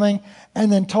famine coming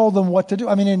and then told them what to do.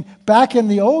 I mean, back in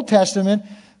the Old Testament,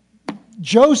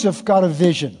 Joseph got a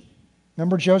vision.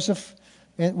 Remember Joseph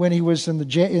when he was in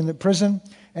the prison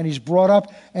and he's brought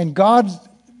up? And God,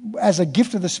 as a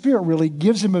gift of the Spirit, really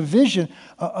gives him a vision,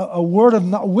 a word of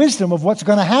wisdom of what's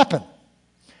going to happen.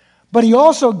 But he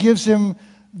also gives him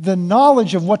the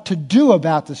knowledge of what to do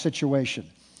about the situation.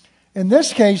 In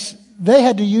this case, they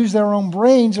had to use their own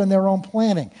brains and their own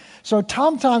planning. So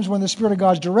sometimes when the Spirit of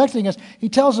God is directing us, he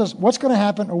tells us what's going to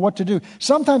happen or what to do.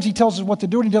 Sometimes he tells us what to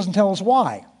do and he doesn't tell us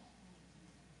why.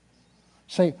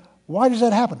 Say, why does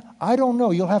that happen? I don't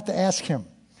know. You'll have to ask him.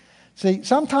 See,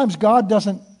 sometimes God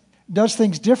does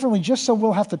things differently just so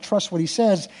we'll have to trust what he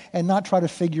says and not try to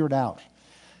figure it out.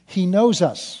 He knows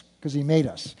us because he made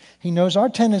us. He knows our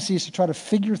tendency is to try to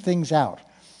figure things out.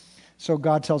 So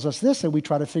God tells us this and we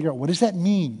try to figure out, what does that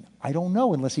mean? I don't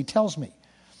know unless he tells me.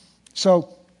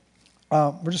 So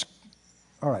all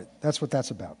right, that's what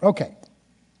that's about. Okay.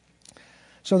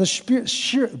 So the Spirit,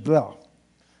 slow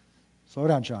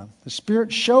down, John. The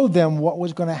Spirit showed them what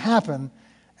was going to happen,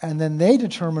 and then they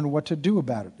determined what to do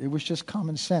about it. It was just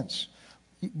common sense.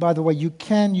 By the way, you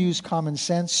can use common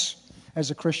sense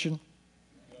as a Christian.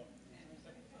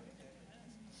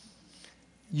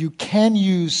 You can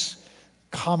use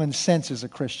common sense as a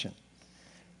Christian.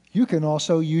 You can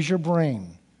also use your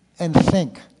brain and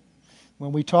think.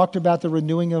 When we talked about the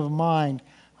renewing of mind,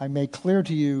 I made clear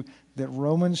to you that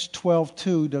Romans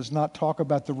 12:2 does not talk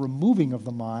about the removing of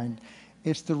the mind.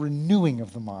 It's the renewing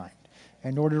of the mind.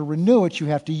 In order to renew it, you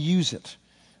have to use it.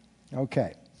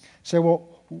 Okay. Say, well,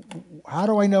 how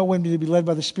do I know when to be led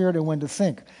by the Spirit and when to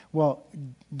think? Well,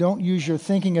 don't use your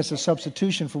thinking as a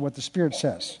substitution for what the Spirit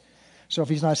says. So if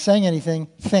he's not saying anything,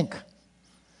 think.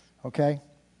 Okay?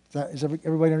 Does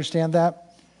everybody understand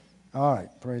that? All right.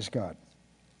 Praise God.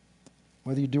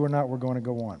 Whether you do or not, we're going to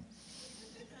go on.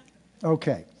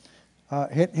 Okay.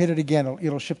 Hit it again.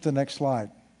 It'll shift to the next slide.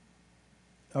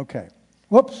 Okay.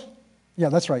 Whoops. Yeah,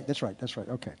 that's right.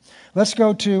 Okay. Let's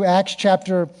go to Acts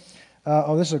chapter...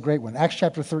 this is a great one. Acts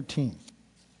chapter 13.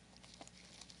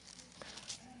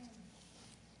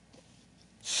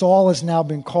 Saul has now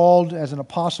been called as an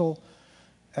apostle,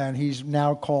 and he's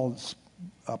now called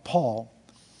Paul.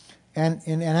 And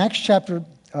in Acts chapter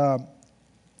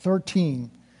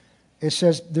 13, it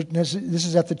says, this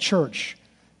is at the church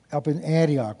up in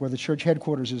Antioch, where the church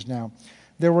headquarters is now.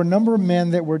 There were a number of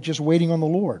men that were just waiting on the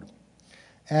Lord.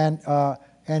 And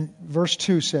verse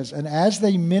 2 says, and as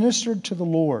they ministered to the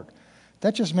Lord,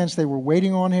 that just means they were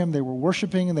waiting on him, they were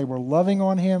worshiping, and they were loving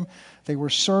on him, they were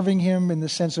serving him in the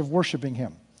sense of worshiping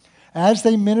him. As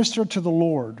they ministered to the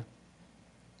Lord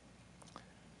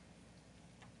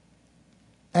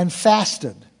and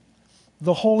fasted,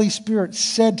 the Holy Spirit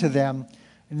said to them,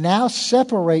 now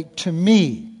separate to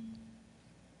me,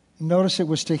 notice it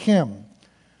was to him,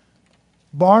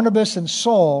 Barnabas and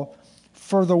Saul,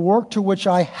 for the work to which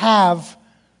I have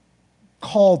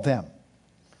called them.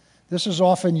 This is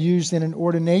often used in an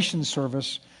ordination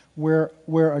service where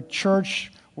a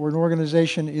church or an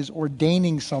organization is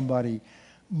ordaining somebody.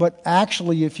 But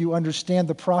actually, if you understand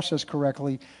the process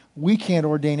correctly, we can't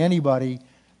ordain anybody.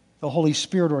 The Holy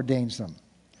Spirit ordains them.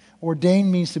 Ordain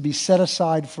means to be set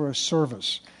aside for a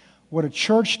service. What a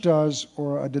church does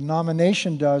or a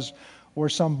denomination does or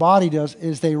some body does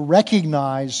is they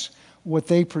recognize what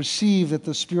they perceive that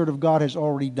the Spirit of God has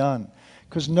already done.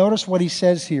 Because notice what he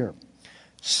says here.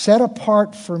 Set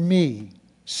apart for me,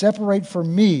 separate for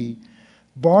me,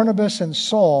 Barnabas and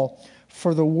Saul,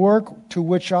 for the work to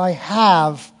which I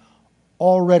have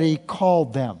already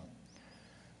called them.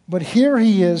 But here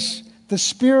he is, the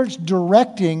Spirit's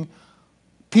directing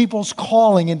people's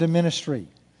calling into ministry.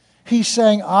 He's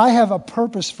saying, I have a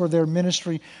purpose for their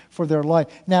ministry, for their life.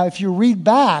 Now, if you read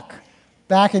back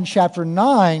in chapter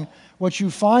 9, what you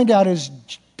find out is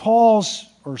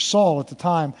Saul at the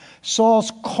time,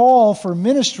 Saul's call for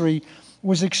ministry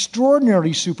was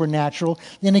extraordinarily supernatural,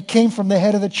 and it came from the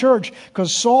head of the church,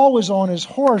 because Saul was on his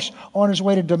horse on his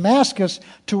way to Damascus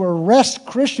to arrest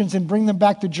Christians and bring them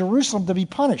back to Jerusalem to be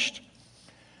punished.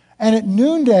 And at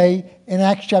noonday, in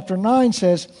Acts chapter 9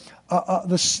 says,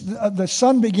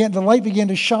 the light began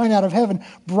to shine out of heaven,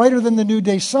 brighter than the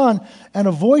noonday sun, and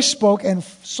a voice spoke, and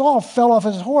Saul fell off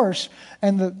his horse,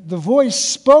 and the voice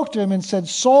spoke to him and said,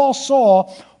 Saul,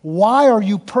 Saul, why are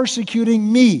you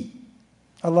persecuting me?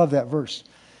 I love that verse.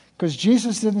 Because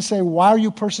Jesus didn't say, why are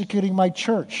you persecuting my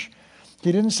church?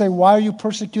 He didn't say, why are you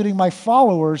persecuting my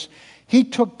followers? He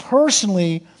took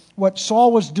personally what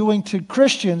Saul was doing to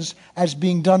Christians as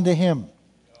being done to him.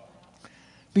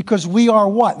 Because we are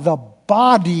what? The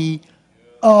body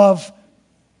of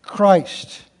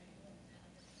Christ.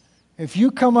 If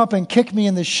you come up and kick me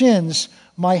in the shins,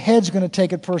 my head's going to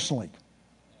take it personally.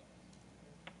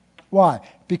 Why?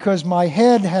 Because my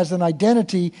head has an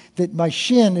identity that my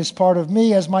shin is part of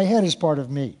me as my head is part of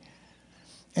me.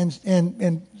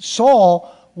 And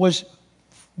Saul was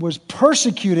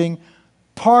persecuting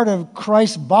part of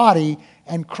Christ's body,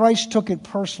 and Christ took it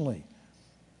personally.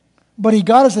 But he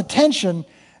got his attention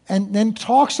and then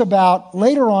talks about,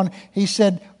 later on, he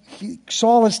said,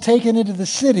 Saul is taken into the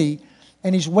city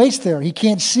and he waits there. He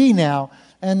can't see now.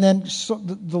 And then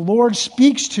the Lord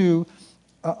speaks to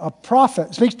a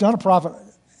prophet, not a prophet,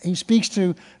 he speaks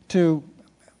to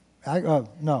a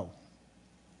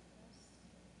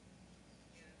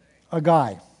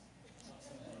guy.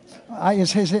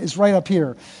 It's right up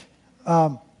here.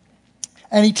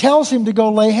 And he tells him to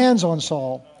go lay hands on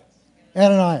Saul.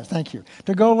 Ananias, thank you.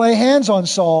 To go lay hands on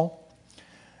Saul.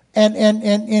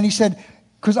 And he said,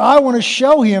 because I want to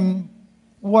show him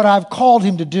what I've called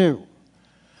him to do.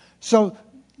 So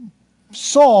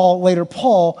Saul, later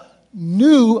Paul,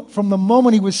 knew from the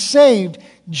moment he was saved,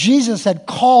 Jesus had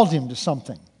called him to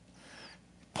something.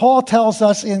 Paul tells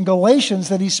us in Galatians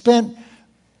that he spent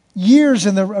years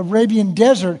in the Arabian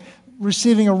desert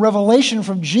receiving a revelation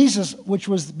from Jesus, which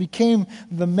became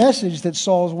the message that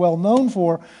Saul is well known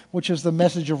for, which is the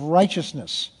message of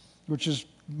righteousness, which is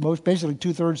basically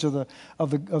 2/3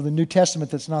 of the New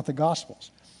Testament that's not the Gospels.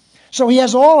 So he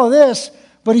has all of this,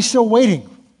 but he's still waiting.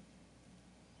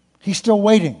 He's still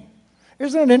waiting.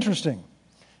 Isn't it interesting?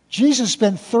 Jesus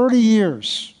spent 30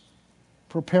 years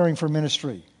preparing for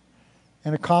ministry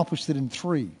and accomplished it in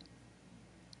 3.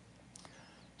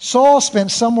 Saul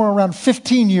spent somewhere around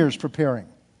 15 years preparing.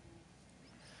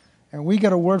 And we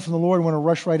get a word from the Lord and want to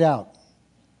rush right out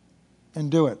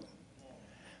and do it.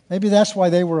 Maybe that's why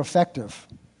they were effective,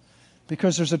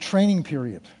 because there's a training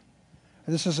period.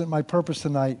 And this isn't my purpose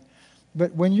tonight,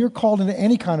 but when you're called into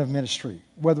any kind of ministry,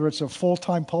 whether it's a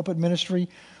full-time pulpit ministry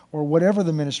or whatever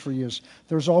the ministry is,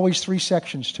 there's always 3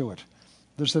 sections to it.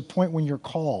 There's the point when you're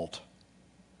called.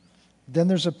 Then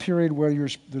there's a period where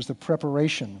there's the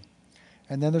preparation.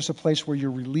 And then there's a place where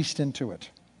you're released into it.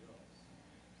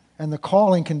 And the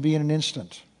calling can be in an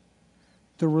instant.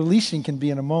 The releasing can be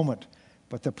in a moment.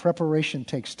 But the preparation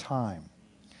takes time.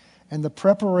 And the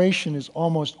preparation is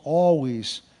almost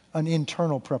always an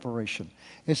internal preparation.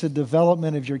 It's a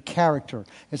development of your character.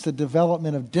 It's the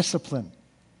development of discipline.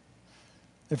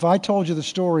 If I told you the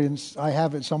story, and I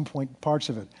have at some point parts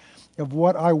of it, of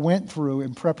what I went through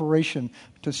in preparation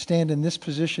to stand in this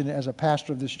position as a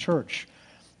pastor of this church,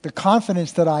 the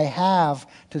confidence that I have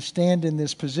to stand in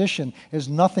this position is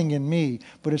nothing in me,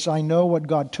 but it's I know what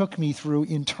God took me through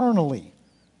internally.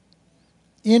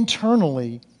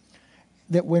 Internally,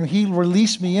 that when He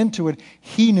released me into it,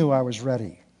 He knew I was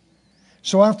ready.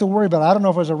 So I don't have to worry about it. I don't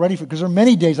know if I was ready for it, because there are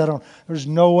many days there's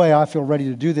no way I feel ready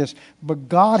to do this. But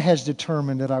God has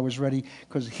determined that I was ready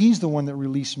because He's the one that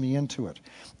released me into it.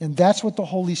 And that's what the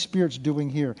Holy Spirit's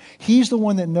doing here. He's the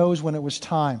one that knows when it was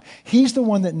time. He's the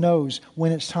one that knows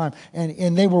when it's time.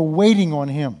 And they were waiting on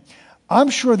Him. I'm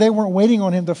sure they weren't waiting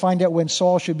on Him to find out when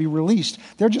Saul should be released.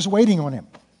 They're just waiting on Him.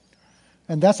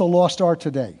 And that's a lost art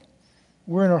today.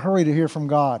 We're in a hurry to hear from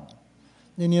God.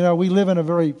 And we live in a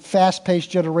very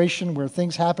fast-paced generation where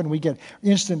things happen. We get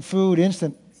instant food,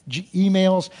 instant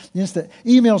emails.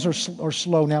 Emails are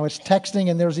slow now. It's texting,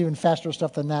 and there's even faster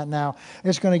stuff than that now.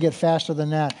 It's going to get faster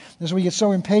than that. And so we get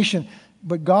so impatient.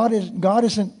 But God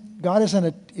isn't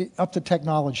up to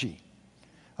technology.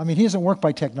 I mean, He doesn't work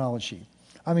by technology.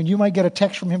 I mean, you might get a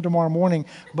text from Him tomorrow morning,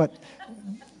 but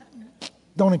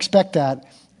don't expect that.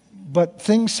 But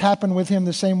things happen with Him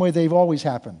the same way they've always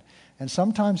happened. And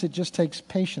sometimes it just takes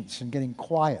patience and getting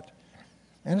quiet.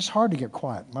 And it's hard to get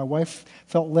quiet. My wife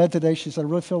felt led today. She said, I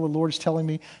really feel the Lord's telling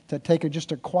me to take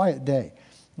just a quiet day.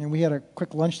 And we had a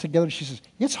quick lunch together. She says,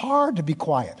 it's hard to be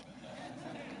quiet.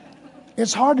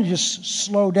 It's hard to just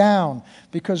slow down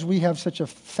because we have such a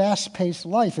fast-paced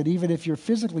life. And even if you're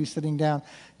physically sitting down,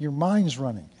 your mind's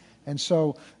running. And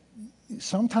so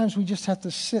sometimes we just have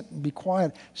to sit and be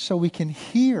quiet so we can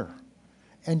hear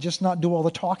and just not do all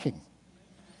the talking.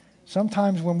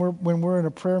 Sometimes when we're in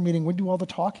a prayer meeting, we do all the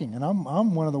talking, and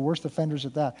I'm one of the worst offenders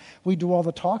at that. We do all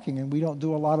the talking, and we don't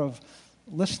do a lot of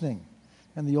listening.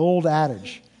 And the old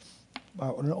adage,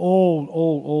 an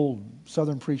old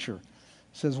Southern preacher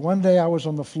says, one day I was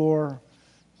on the floor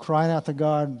crying out to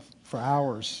God for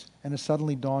hours, and it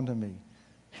suddenly dawned on me.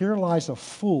 Here lies a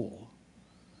fool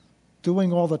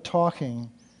doing all the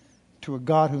talking to a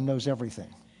God who knows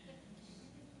everything.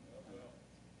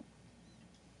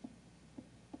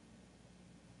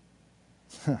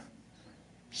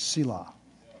 Selah.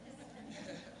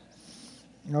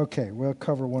 Okay, we'll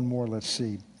cover one more. Let's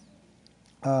see.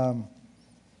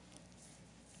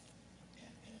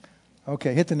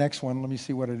 Okay, hit the next one. Let me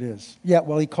see what it is. Yeah,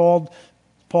 well, he called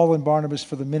Paul and Barnabas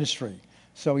for the ministry.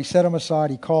 So he set them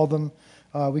aside. He called them.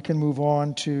 We can move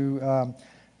on to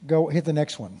go hit the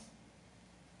next one.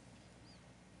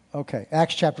 Okay,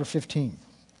 Acts chapter 15.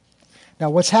 Now,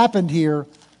 what's happened here,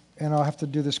 and I'll have to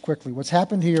do this quickly. What's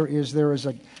happened here is there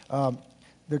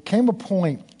came a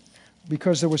point,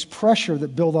 because there was pressure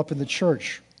that built up in the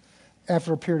church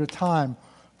after a period of time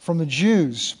from the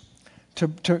Jews they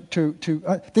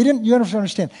didn't, you have to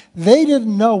understand, they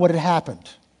didn't know what had happened.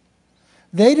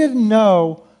 They didn't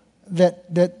know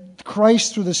that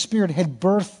Christ through the Spirit had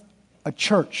birthed a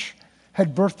church,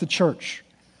 had birthed the church.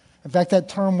 In fact, that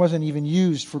term wasn't even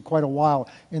used for quite a while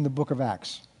in the book of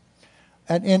Acts.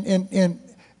 And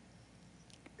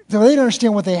so they didn't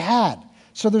understand what they had.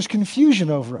 So there's confusion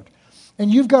over it.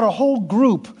 And you've got a whole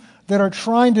group that are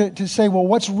trying to say, well,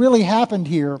 what's really happened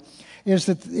here is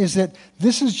that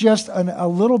this is just a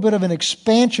little bit of an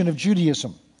expansion of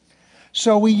Judaism.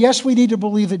 So we need to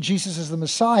believe that Jesus is the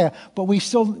Messiah, but we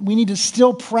need to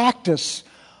still practice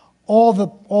all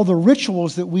the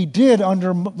rituals that we did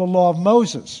under the law of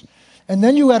Moses. And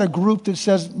then you had a group that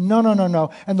says,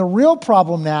 no. And the real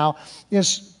problem now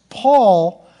is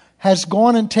Paul has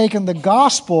gone and taken the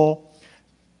gospel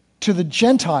to the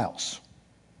Gentiles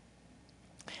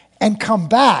and come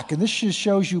back. And this just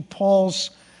shows you Paul's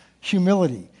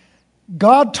humility.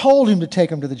 God told him to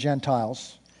take him to the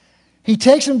Gentiles. He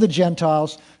takes them to the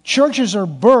Gentiles. Churches are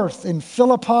birthed in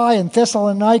Philippi and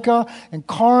Thessalonica and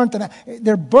Corinth. And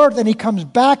they're birthed, and he comes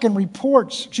back and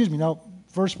reports.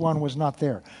 Verse 1 was not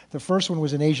there. The first one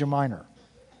was in Asia Minor.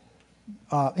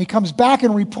 He comes back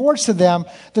and reports to them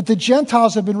that the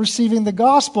Gentiles have been receiving the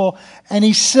gospel, and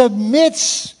he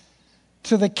submits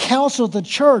to the council of the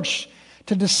church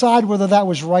to decide whether that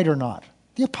was right or not.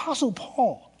 The Apostle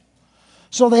Paul.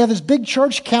 So they have this big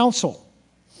church council.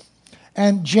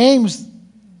 And James,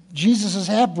 Jesus'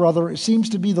 half-brother, seems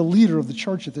to be the leader of the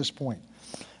church at this point.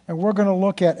 And we're going to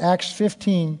look at Acts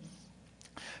 15.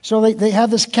 So they have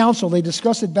this council. They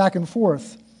discuss it back and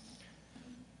forth.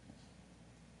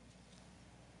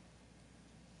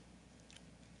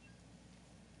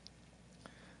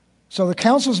 So the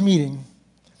council's meeting,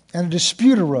 and a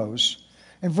dispute arose.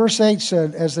 And verse 8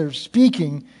 said, as they're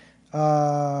speaking,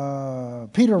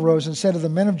 Peter arose and said to the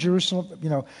men of Jerusalem,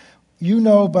 you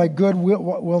know by good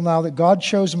will now that God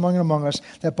chose among us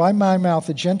that by my mouth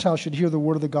the Gentiles should hear the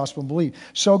word of the gospel and believe.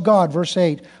 So God, verse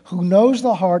 8, who knows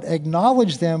the heart,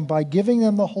 acknowledged them by giving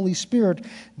them the Holy Spirit,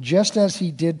 just as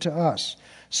he did to us.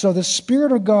 So the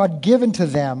Spirit of God given to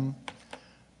them,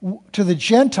 to the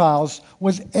Gentiles,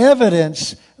 was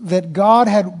evidence that God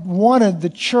had wanted the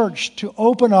church to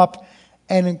open up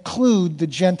and include the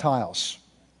Gentiles.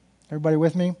 Everybody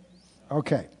with me?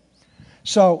 Okay.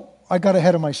 So I got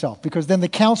ahead of myself, because then the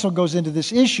council goes into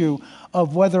this issue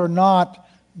of whether or not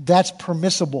that's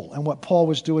permissible and what Paul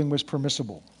was doing was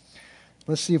permissible.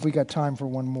 Let's see if we got time for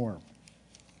one more.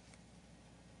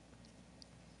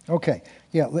 Okay.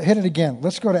 Yeah, hit it again.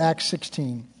 Let's go to Acts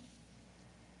 16.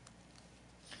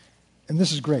 And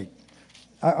this is great.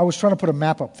 I was trying to put a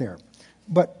map up there.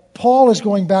 But Paul is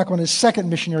going back on his second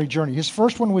missionary journey. His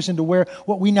first one was into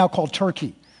what we now call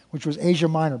Turkey, which was Asia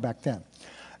Minor back then.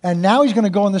 And now he's going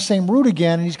to go on the same route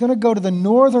again, and he's going to go to the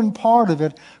northern part of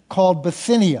it called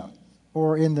Bithynia,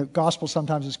 or in the gospel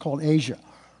sometimes it's called Asia.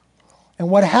 And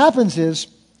what happens is,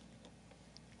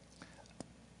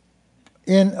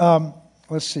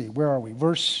 let's see, where are we?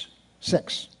 Verse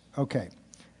 6. Okay.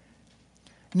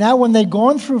 Now when they'd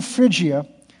gone through Phrygia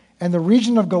and the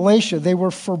region of Galatia, they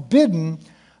were forbidden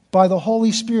by the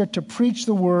Holy Spirit to preach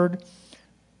the word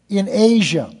in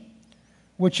Asia,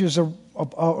 which is a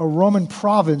Roman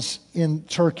province in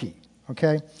Turkey.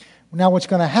 Okay? Now what's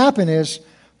going to happen is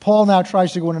Paul now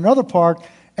tries to go in another part,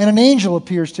 and an angel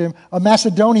appears to him, a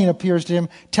Macedonian appears to him,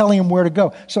 telling him where to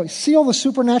go. So see all the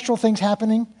supernatural things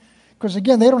happening? Because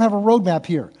again, they don't have a roadmap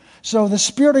here. So the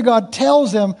Spirit of God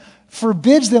tells them,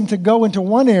 forbids them to go into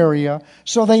one area,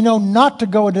 so they know not to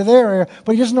go into their area,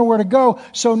 but he doesn't know where to go.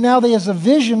 So now he has a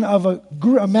vision of a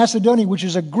Macedonian, which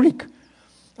is a Greek,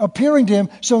 appearing to him.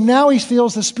 So now he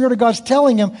feels the Spirit of God's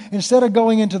telling him, instead of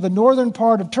going into the northern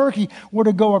part of Turkey, we're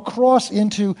to go across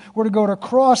into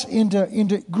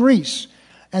Greece.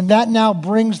 And that now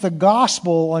brings the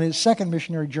gospel on his second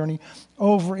missionary journey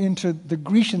over into the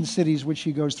Grecian cities which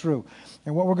he goes through.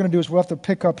 And what we're going to do is we'll have to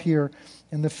pick up here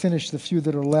and finish the few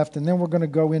that are left, and then we're going to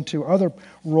go into other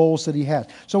roles that he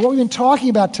had. So what we've been talking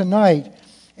about tonight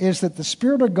is that the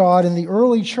Spirit of God in the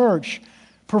early church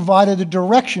provided a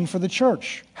direction for the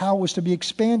church, how it was to be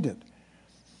expanded.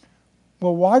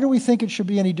 Well, why do we think it should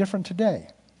be any different today?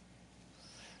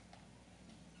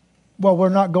 Well, we're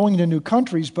not going into new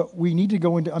countries, but we need to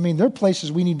go into, there are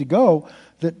places we need to go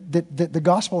that the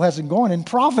gospel hasn't gone. In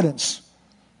Providence.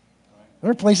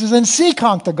 There are places in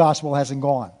Seekonk the gospel hasn't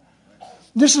gone.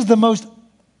 This is the most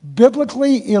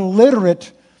biblically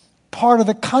illiterate part of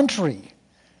the country.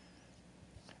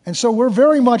 And so we're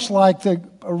very much like the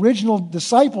original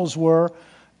disciples were.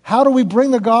 How do we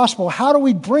bring the gospel? How do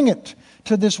we bring it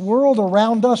to this world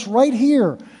around us right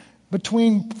here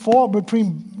between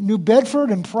New Bedford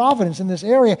and Providence in this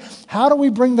area? How do we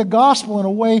bring the gospel in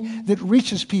a way that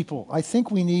reaches people? I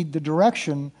think we need the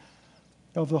direction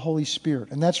of the Holy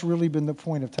Spirit. And that's really been the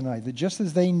point of tonight. That just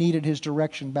as they needed his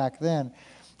direction back then,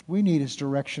 we need his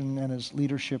direction and his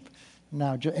leadership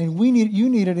now. And you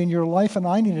need it in your life, and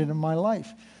I need it in my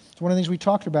life. It's one of the things we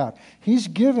talked about. He's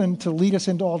given to lead us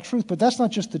into all truth, but that's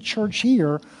not just the church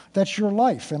here, that's your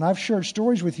life. And I've shared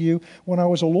stories with you when I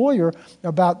was a lawyer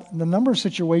about the number of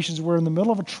situations where in the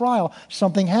middle of a trial,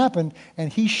 something happened,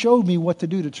 and he showed me what to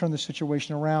do to turn the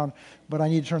situation around. But I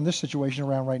need to turn this situation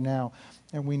around right now,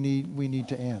 and we need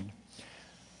to end.